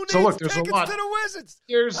concerts. Who needs so look, there's a lot. To the Wizards?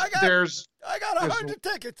 I got 100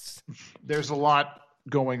 tickets. There's a lot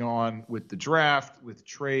going on with the draft, with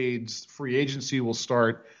trades. Free agency will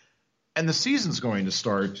start, and the season's going to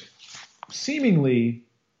start seemingly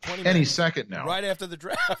any second now. Right after the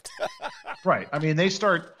draft. Right. I mean, they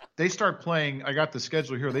start playing. I got the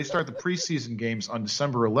schedule here. They start the preseason games on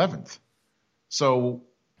December 11th. So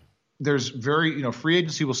there's free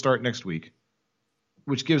agency will start next week,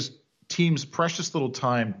 which gives teams precious little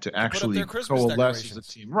time to actually coalesce as a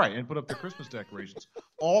team. Right, and put up their Christmas decorations.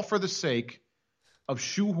 All for the sake of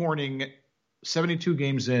shoehorning 72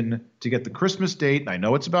 games in to get the Christmas date. And I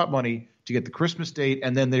know it's about money, to get the Christmas date,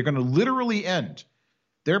 and then they're going to literally end.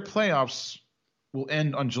 Their playoffs will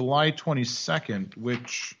end on July 22nd,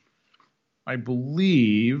 which I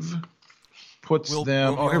believe puts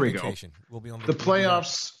them. Here we go. The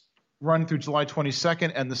playoffs run through July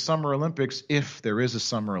 22nd, and the Summer Olympics, if there is a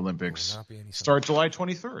Summer Olympics, start July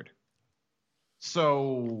 23rd.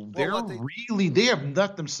 So they have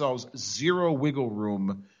left themselves zero wiggle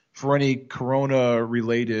room for any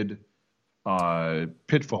Corona-related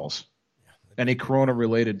pitfalls, any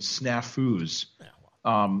Corona-related snafus.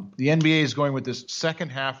 The NBA is going with this second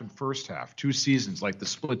half and first half, 2 seasons, like the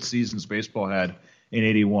split seasons baseball had in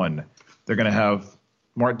 '81. They're going to have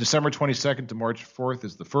December 22nd to March 4th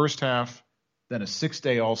is the first half, then a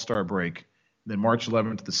 6-day All-Star break, then March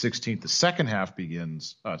 11th to the 16th. The second half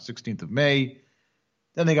begins 16th of May.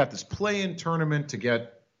 Then they got this play-in tournament to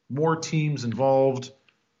get more teams involved.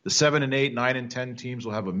 The 7 and 8, 9 and 10 teams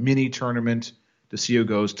will have a mini tournament to see who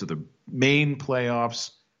goes to the main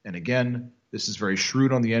playoffs. And again, this is very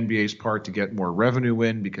shrewd on the NBA's part to get more revenue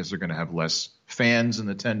in because they're going to have less fans in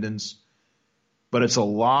attendance. But it's a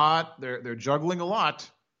lot. They're juggling a lot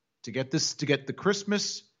to get the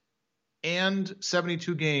Christmas and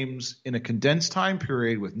 72 games in a condensed time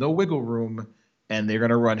period with no wiggle room, and they're going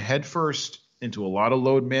to run headfirst into a lot of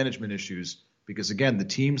load management issues because, again, the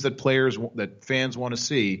teams that fans want to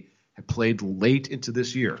see have played late into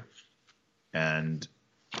this year. And,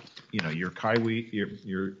 your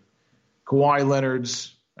Kawhi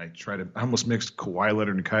Leonards. I almost mixed Kawhi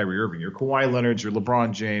Leonard and Kyrie Irving. Your Kawhi Leonards, your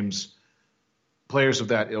LeBron James, players of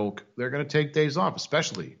that ilk, they're going to take days off,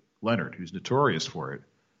 especially Leonard, who's notorious for it.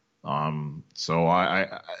 So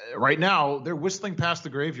I right now they're whistling past the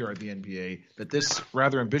graveyard, the NBA, that this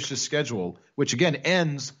rather ambitious schedule, which again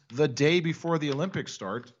ends the day before the Olympics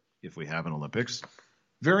start, if we have an Olympics,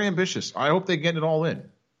 very ambitious. I hope they get it all in.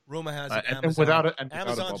 Rumor has it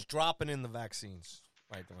Amazon's dropping in the vaccines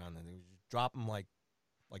right around then. They drop them like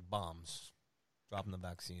bombs, dropping the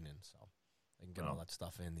vaccine in, so they can get all that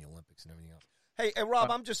stuff in the Olympics and everything else. Hey,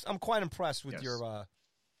 Rob, I'm quite impressed with your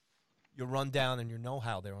rundown and your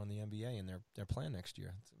know-how there on the NBA and their plan next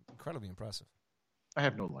year. It's incredibly impressive. I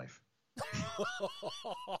have no life.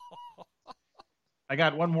 I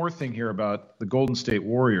got one more thing here about the Golden State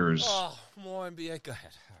Warriors. Oh, more NBA. Go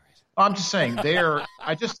ahead. All right. I'm just saying I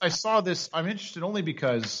saw this. I'm interested only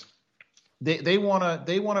because they want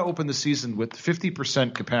to open the season with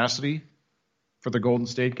 50% capacity for the Golden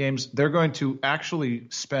State games. They're going to actually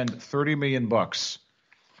spend $30 million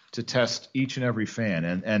to test each and every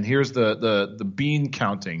fan. And here's the bean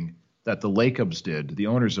counting that the Lakers did, the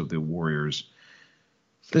owners of the Warriors.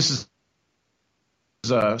 This is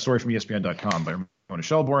a story from ESPN.com by Ramona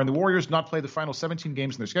Shelbourne. The Warriors not played the final 17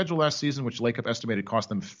 games in their schedule last season, which Lakers estimated cost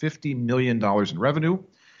them $50 million in revenue.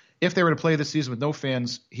 If they were to play this season with no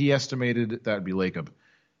fans, he estimated, that would be Lakers,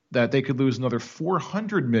 that they could lose another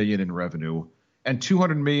 $400 million in revenue and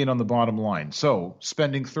 $200 million on the bottom line. So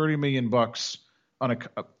spending $30 million on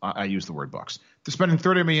I use the word bucks. They're spending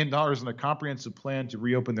 $30 million on a comprehensive plan to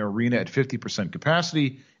reopen their arena at 50%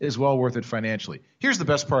 capacity is well worth it financially. Here's the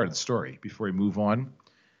best part of the story before we move on.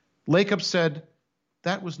 Lakeup said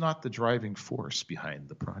that was not the driving force behind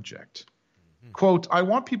the project. Mm-hmm. Quote, I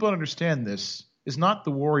want people to understand this is not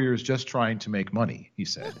the Warriors just trying to make money, he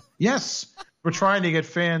said. Yes, we're trying to get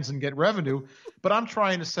fans and get revenue, but I'm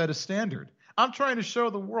trying to set a standard. I'm trying to show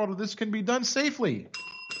the world that this can be done safely.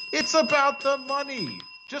 It's about the money.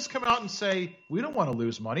 Just come out and say, we don't want to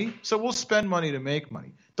lose money, so we'll spend money to make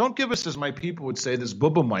money. Don't give us, as my people would say, this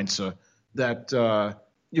bubba mindset, that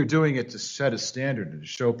you're doing it to set a standard and to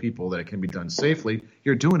show people that it can be done safely.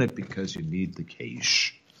 You're doing it because you need the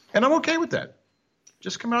cash. And I'm okay with that.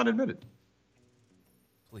 Just come out and admit it.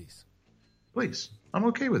 Please. I'm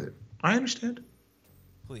okay with it. I understand.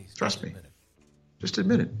 Please. Trust me. Just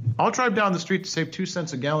admit it. I'll drive down the street to save 2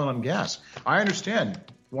 cents a gallon on gas. I understand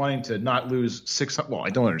wanting to not lose $600. Well, I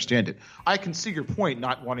don't understand it. I can see your point,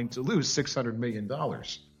 not wanting to lose $600 million.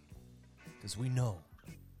 Because we know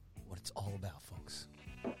what it's all about, folks.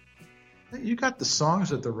 You got the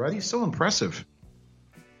songs at the ready. So impressive.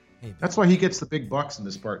 Hey, that's why he gets the big bucks in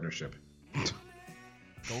this partnership.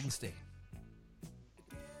 Golden State.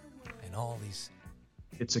 And all these.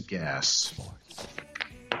 It's a gas. Sports.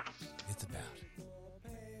 It's about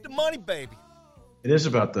the money, baby. It is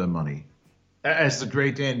about the money. As the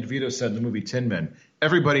great Dan DeVito said in the movie Tin Men,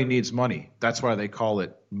 everybody needs money. That's why they call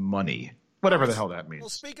it money. Whatever the hell that means. Well,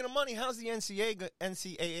 speaking of money, how's the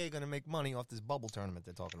NCAA going to make money off this bubble tournament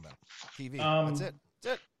they're talking about? TV. That's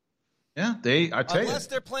it. Yeah, I tell you. Unless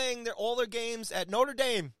they're playing all their games at Notre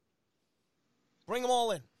Dame, bring them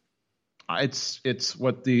all in. It's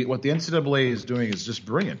what the NCAA is doing is just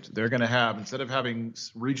brilliant. They're going to have, instead of having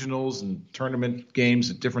regionals and tournament games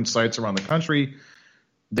at different sites around the country,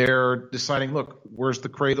 they're deciding, look, where's the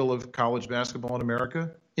cradle of college basketball in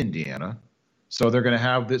America? Indiana. So they're going to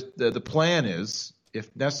have this. The plan is,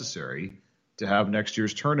 if necessary, to have next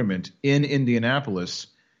year's tournament in Indianapolis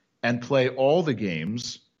and play all the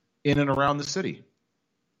games in and around the city.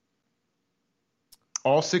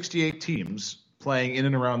 All 68 teams playing in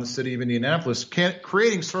and around the city of Indianapolis,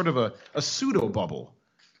 creating sort of a pseudo bubble.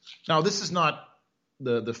 Now, this is not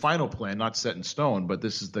the final plan, not set in stone, but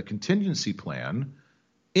this is the contingency plan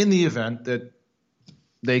in the event that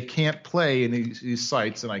they can't play in these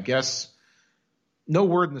sites. And I guess no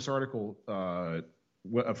word in this article from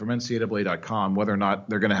NCAA.com whether or not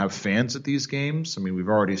they're going to have fans at these games. I mean, we've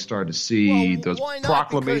already started to see those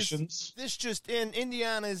proclamations. This just in,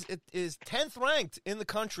 Indiana is 10th ranked in the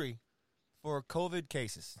country for COVID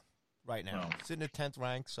cases right now. Sitting at 10th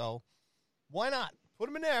rank, so why not? Put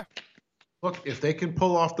them in there. Look, if they can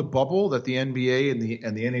pull off the bubble that the NBA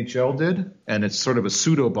and the NHL did, and it's sort of a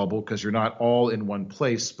pseudo bubble because you're not all in one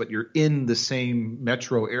place, but you're in the same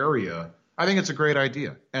metro area, I think it's a great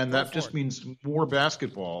idea. And that just means more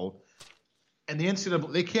basketball. And the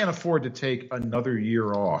NCAA, they can't afford to take another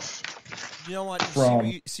year off. You know what?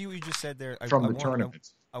 See what you just said there? From the tournament.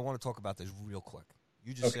 I want to talk about this real quick.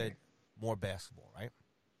 You just said more basketball, right?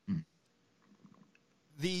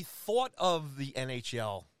 The thought of the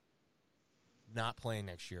NHL not playing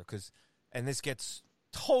next year, and this gets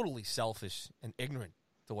totally selfish and ignorant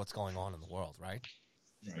to what's going on in the world, right?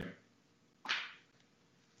 Right.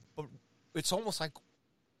 But it's almost like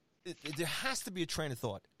there has to be a train of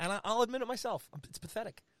thought, and I'll admit it myself. It's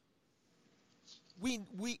pathetic.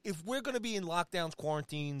 If we're going to be in lockdowns,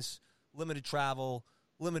 quarantines, limited travel,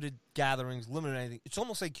 limited gatherings, limited anything, it's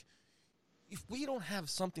almost like if we don't have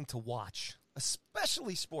something to watch,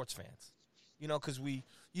 especially sports fans, because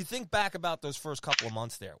you think back about those first couple of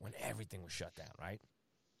months there when everything was shut down, right?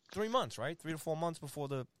 3 months, right? 3 to 4 months before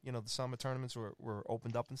the summer tournaments were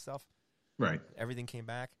opened up and stuff. Right. Everything came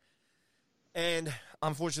back. And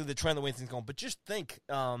unfortunately, the trend, the way things going. But just think,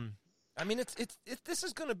 this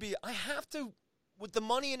is going to be, I have to, with the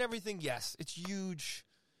money and everything, yes, it's huge.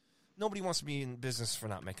 Nobody wants to be in business for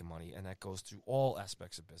not making money, and that goes through all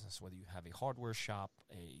aspects of business, whether you have a hardware shop,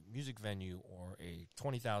 a music venue, or a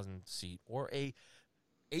 20,000 seat, or a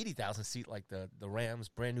 80,000 seat like the Rams,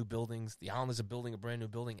 brand new buildings. The Islanders are building a brand new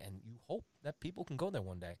building, and you hope that people can go there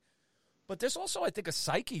one day. But there's also, I think, a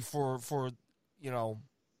psyche for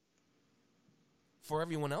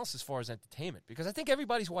everyone else as far as entertainment, because I think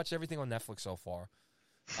everybody's watched everything on Netflix so far,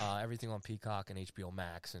 everything on Peacock and HBO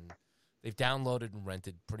Max, and they've downloaded and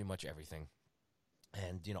rented pretty much everything.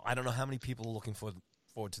 And, I don't know how many people are looking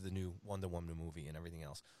forward to the new Wonder Woman movie and everything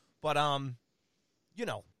else. But, I'm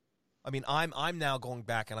now going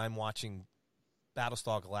back and I'm watching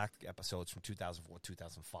Battlestar Galactica episodes from 2004,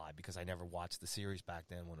 2005, because I never watched the series back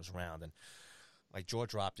then when it was around. And like jaw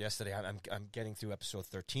dropped yesterday, I'm getting through episode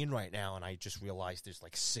 13 right now, and I just realized there's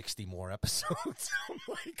like 60 more episodes. I'm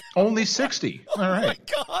like, only 60. All right. Oh my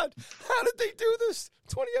God, how did they do this?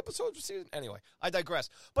 20 episodes per season. Anyway, I digress.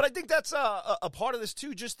 But I think that's a part of this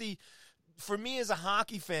too. Just for me as a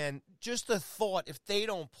hockey fan, just the thought, if they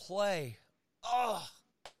don't play, what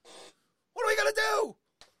are we gonna do?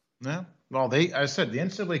 Yeah. Well, I said the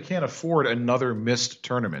NCAA can't afford another missed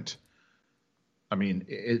tournament. I mean,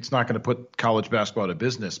 it's not going to put college basketball out of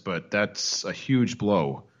business, but that's a huge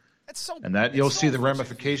blow And that you'll see the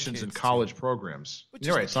ramifications in college programs.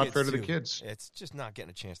 You're right. It's not fair to the kids. It's just not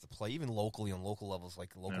getting a chance to play, even locally on local levels,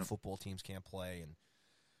 like local football teams can't play, and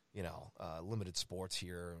limited sports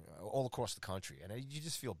here all across the country, and you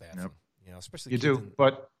just feel bad for them. Especially you do,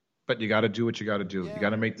 but you got to do what you got to do. Yeah. You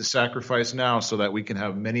got to make the sacrifice now so that we can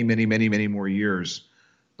have many, many, many, many more years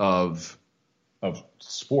of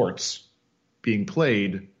sports being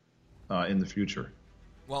played in the future.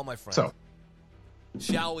 Well, my friend,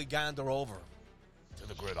 shall we gander over to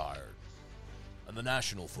the gridiron and the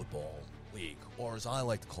National Football League, or as I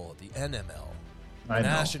like to call it, the NML, the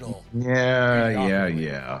National.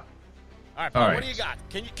 Yeah. All right, Paul, what do you got?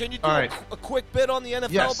 Can you do a quick bit on the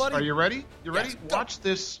NFL, buddy? Are you ready? You ready?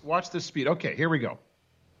 Yes, watch this speed. Okay, here we go.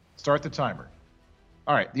 Start the timer.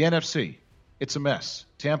 All right, the NFC. It's a mess.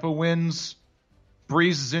 Tampa wins.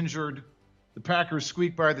 Breeze is injured. The Packers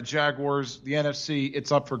squeak by the Jaguars. The NFC,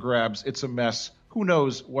 it's up for grabs. It's a mess. Who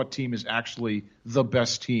knows what team is actually the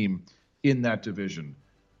best team in that division,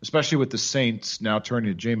 especially with the Saints now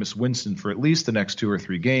turning to Jameis Winston for at least the next 2 or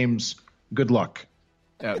 3 games. Good luck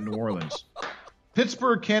at New Orleans.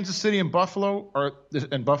 Pittsburgh, Kansas City, and Buffalo,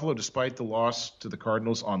 despite the loss to the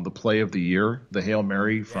Cardinals on the play of the year, the Hail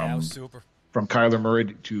Mary from Kyler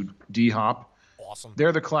Murray to D-Hop. Awesome.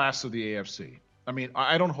 They're the class of the AFC. I mean,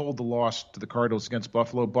 I don't hold the loss to the Cardinals against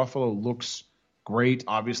Buffalo. Buffalo looks great.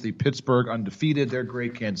 Obviously, Pittsburgh undefeated. They're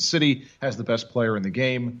great. Kansas City has the best player in the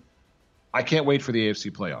game. I can't wait for the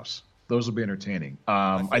AFC playoffs. Those will be entertaining.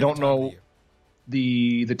 I don't know.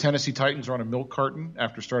 The Tennessee Titans are on a milk carton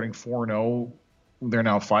after starting 4-0. They're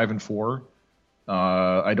now 5-4.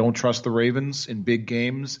 I don't trust the Ravens in big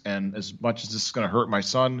games, and as much as this is going to hurt my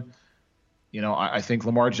son, I think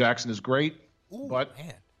Lamar Jackson is great, but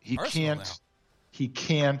he can't. He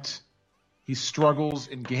can't. He struggles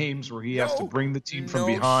in games where he has to bring the team from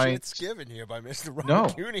behind. Shit's given here by Mr. Ron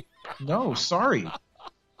Cooney. No, sorry.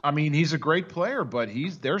 I mean, he's a great player, but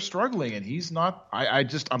they're struggling, and he's not.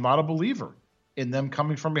 I'm not a believer in them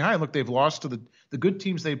coming from behind. Look, they've lost to the good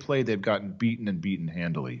teams they played. They've gotten beaten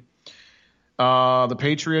handily. The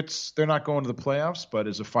Patriots, they're not going to the playoffs, but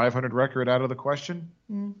is a 500 record out of the question?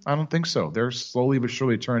 I don't think so. They're slowly but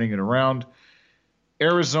surely turning it around.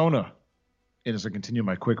 Arizona, and as I continue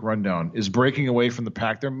my quick rundown, is breaking away from the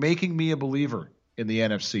pack. They're making me a believer in the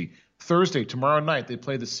NFC. Thursday, tomorrow night, they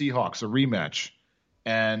play the Seahawks, a rematch.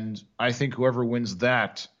 And I think whoever wins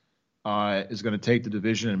that is going to take the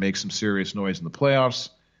division and make some serious noise in the playoffs.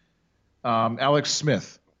 Alex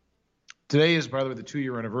Smith. Today is, by the way, the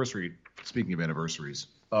 2-year anniversary, speaking of anniversaries,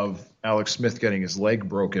 of Alex Smith getting his leg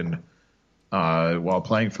broken while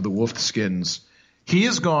playing for the Wolfskins. He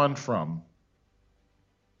has gone from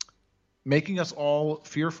making us all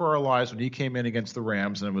fear for our lives when he came in against the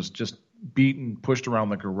Rams and was just beaten, pushed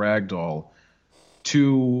around like a rag doll,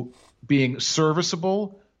 to being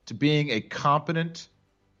serviceable, to being a competent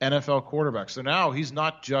NFL quarterback. So now he's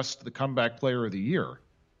not just the comeback player of the year.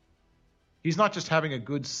 He's not just having a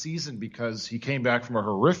good season because he came back from a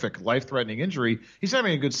horrific, life-threatening injury. He's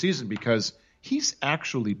having a good season because he's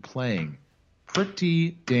actually playing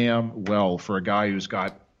pretty damn well for a guy who's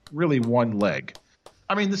got really one leg.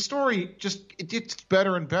 I mean, the story it gets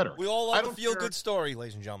better and better. We all love a feel-good story,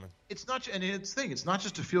 ladies and gentlemen. It's not, and it's not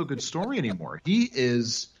just a feel-good story anymore. He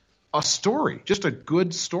is a story, just a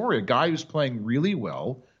good story. A guy who's playing really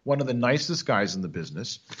well, one of the nicest guys in the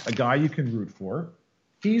business, a guy you can root for.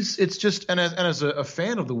 As a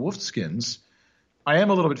fan of the Wolfskins, I am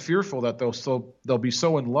a little bit fearful that they'll be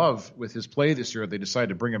so in love with his play this year they decide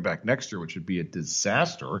to bring him back next year, which would be a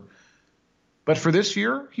disaster. But for this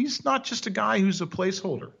year, he's not just a guy who's a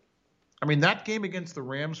placeholder. I mean, that game against the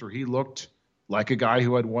Rams where he looked like a guy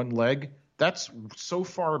who had one leg, that's so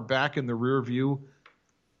far back in the rear view,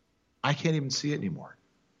 I can't even see it anymore.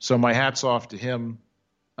 So my hat's off to him.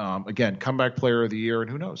 Again, comeback player of the year,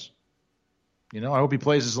 and who knows? I hope he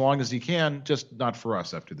plays as long as he can, just not for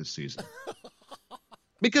us after this season.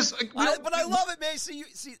 Because, but I love it, man. See,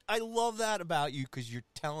 I love that about you because you're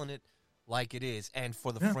telling it like it is, and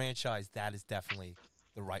for the franchise, that is definitely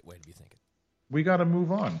the right way to be thinking. We got to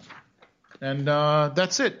move on, and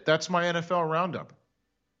that's it. That's my NFL roundup.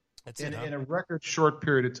 That's in a record short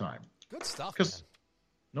period of time. Good stuff.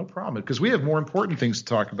 No problem, because we have more important things to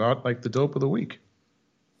talk about, like the dope of the week.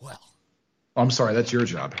 Well, I'm sorry, that's your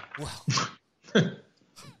job. Well,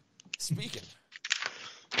 speaking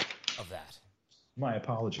of that, my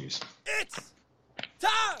apologies. It's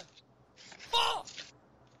time for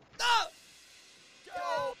the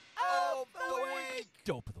dope of the week.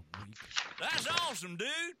 Dope of the week. That's awesome, dude.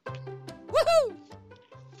 Woohoo!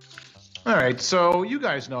 All right, so you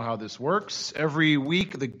guys know how this works. Every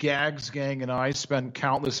week, the Gags Gang and I spend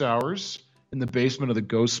countless hours in the basement of the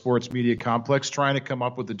Ghost Sports Media Complex trying to come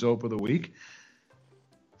up with the dope of the week.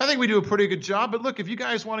 I think we do a pretty good job, but look, if you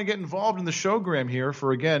guys want to get involved in the showgram here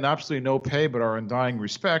for, again, absolutely no pay but our undying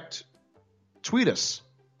respect, tweet us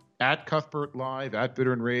at Cuthbert Live, at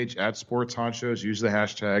Bitter and Rage, at Sports Honchos. Use the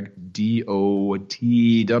hashtag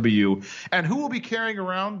DOTW. And who will be carrying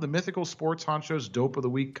around the mythical Sports Honchos Dope of the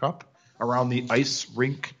Week cup around the ice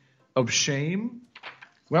rink of shame?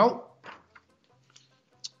 Well,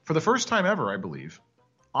 for the first time ever, I believe,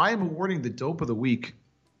 I am awarding the Dope of the Week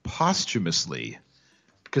posthumously.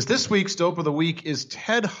 Because this week's Dope of the Week is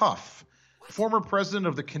Ted Huff, former president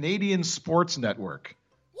of the Canadian Sports Network.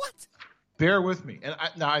 What? Bear with me. And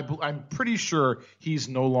I'm pretty sure he's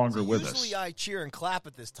no longer with us. Usually I cheer and clap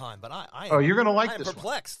at this time, but you're going to like this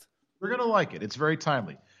perplexed. You're going to like it. It's very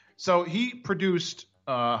timely. So he produced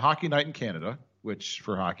Hockey Night in Canada, which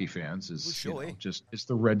for hockey fans is just it's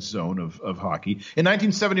the red zone of hockey. In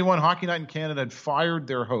 1971, Hockey Night in Canada had fired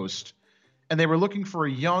their host, and they were looking for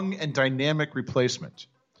a young and dynamic replacement.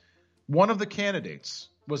 One of the candidates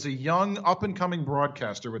was a young, up-and-coming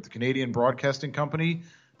broadcaster with the Canadian Broadcasting Company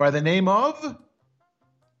by the name of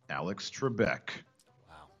Alex Trebek.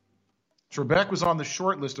 Wow. Trebek was on the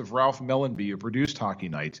short list of Ralph Mellanby, who produced Hockey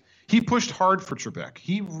Night. He pushed hard for Trebek.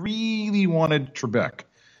 He really wanted Trebek.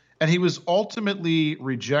 And he was ultimately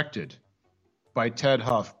rejected by Ted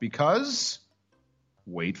Huff because,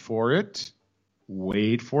 wait for it.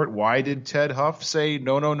 Why did Ted Huff say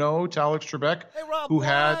no to Alex Trebek? Hey, Rob,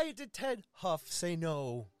 why did Ted Huff say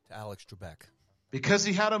no to Alex Trebek? Because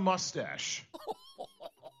he had a mustache.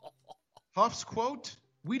 Huff's quote,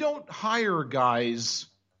 "We don't hire guys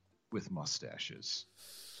with mustaches."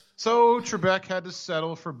 So Trebek had to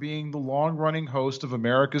settle for being the long-running host of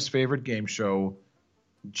America's favorite game show,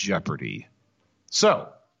 Jeopardy.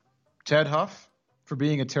 So, Ted Huff, for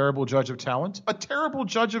being a terrible judge of talent, a terrible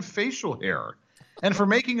judge of facial hair, and for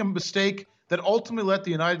making a mistake that ultimately let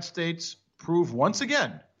the United States prove once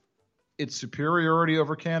again its superiority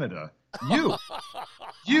over Canada,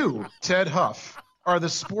 you, Ted Huff, are the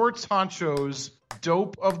Sports Honchos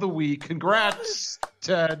Dope of the Week. Congrats,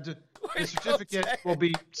 Ted. The certificate will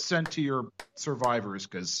be sent to your survivors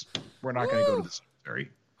because we're not going to go to the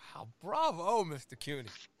cemetery. Wow, bravo, Mr. Cuny.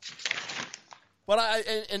 But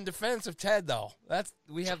in defense of Ted, though,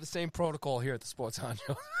 we have the same protocol here at the Sports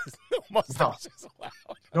Honchos. No mustaches allowed.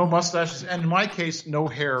 No mustaches, and in my case, no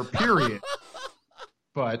hair, period.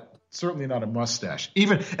 But certainly not a mustache.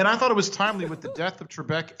 And I thought it was timely with the death of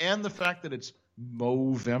Trebek and the fact that it's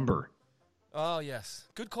Movember. Oh, yes.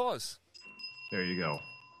 Good cause. There you go.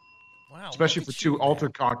 Wow. Especially for two altar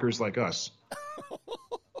cockers like us.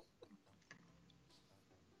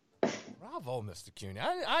 Bravo, Mr. Cuny.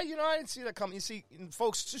 I didn't see that coming. You see,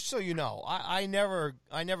 folks, just so you know, I never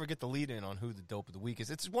get the lead in on who the Dope of the Week is.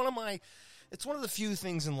 It's one of the few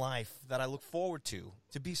things in life that I look forward to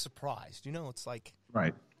be surprised. You know, it's like,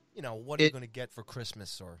 right. You know, what are you going to get for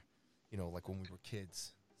Christmas, or, you know, like when we were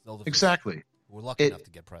kids. Exactly. We're lucky enough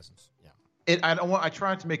to get presents. Yeah. I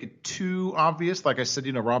try not to make it too obvious. Like I said,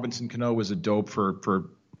 you know, Robinson Cano was a dope for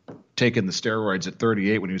taking the steroids at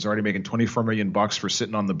 38 when he was already making $24 million for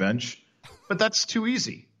sitting on the bench. But that's too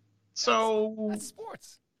easy. So that's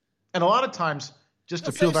sports. And a lot of times, just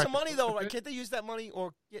to peel back some money though, right? Can't they use that money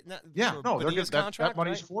or get that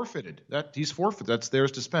money's right? forfeited. He's forfeited. That's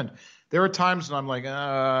theirs to spend. There are times when I'm like,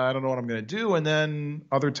 I don't know what I'm going to do, and then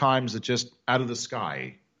other times it just out of the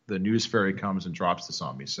sky, the news fairy comes and drops this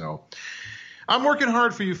on me. So I'm working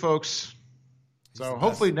hard for you folks. So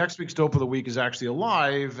hopefully next week's Dope of the Week is actually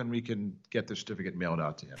alive and we can get the certificate mailed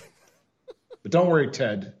out to him. But don't worry,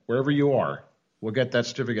 Ted. Wherever you are, we'll get that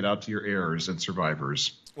certificate out to your heirs and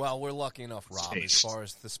survivors. Well, we're lucky enough, Rob, as far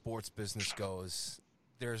as the sports business goes.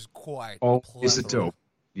 There's quite always a dope.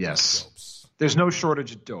 Yes. Dopes. There's no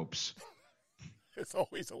shortage of dopes. There's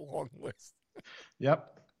always a long list.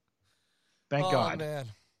 Yep. Thank God. Oh, man.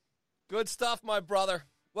 Good stuff, my brother.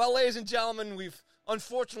 Well, ladies and gentlemen, we've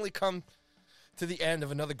unfortunately come to the end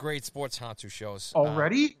of another great Sports Honcho shows.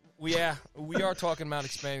 Already? We are talking about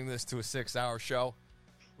expanding this to a 6-hour show.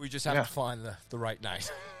 We just have to find the right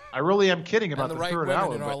night. I really am kidding about the right third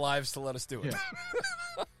hour. in our lives to let us do it.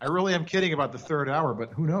 Yeah. I really am kidding about the third hour,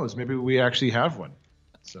 but who knows? Maybe we actually have one.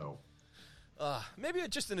 So maybe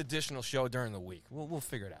just an additional show during the week. We'll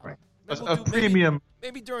figure it out. Right. A premium.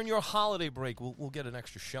 Maybe during your holiday break, we'll get an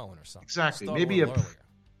extra show in or something. Exactly. Maybe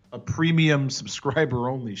a premium subscriber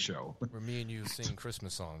only show where me and you sing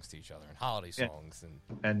Christmas songs to each other and holiday songs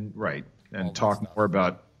and talk more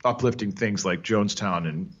about uplifting things like Jonestown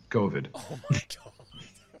and COVID. Oh my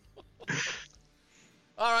God.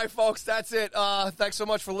 All right, folks, that's it. Thanks so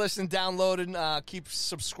much for listening, downloading. Keep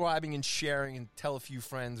subscribing and sharing and tell a few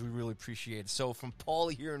friends. We really appreciate it. So from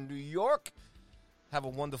Paulie here in New York, have a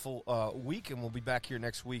wonderful week, and we'll be back here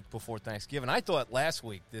next week before Thanksgiving. I thought this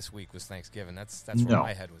week was Thanksgiving. That's where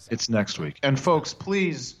my head was at. It's next week. And, folks,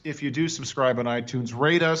 please, if you do subscribe on iTunes,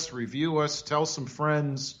 rate us, review us, tell some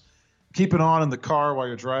friends. Keep it on in the car while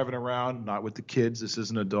you're driving around, not with the kids. This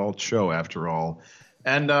is an adult show, after all.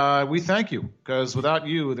 And we thank you, because without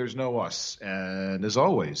you, there's no us. And as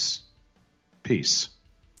always, peace.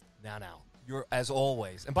 Now, you're as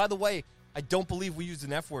always. And by the way, I don't believe we used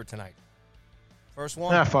an F word tonight. First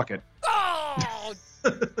one. Fuck it. Oh,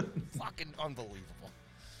 fucking unbelievable.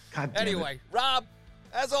 God damn anyway, it. Rob,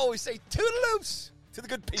 as always, say toodaloos to the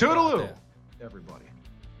good people. Toodaloo, everybody.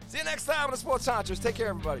 See you next time on the Sports Honchos. Take care,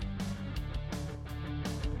 everybody.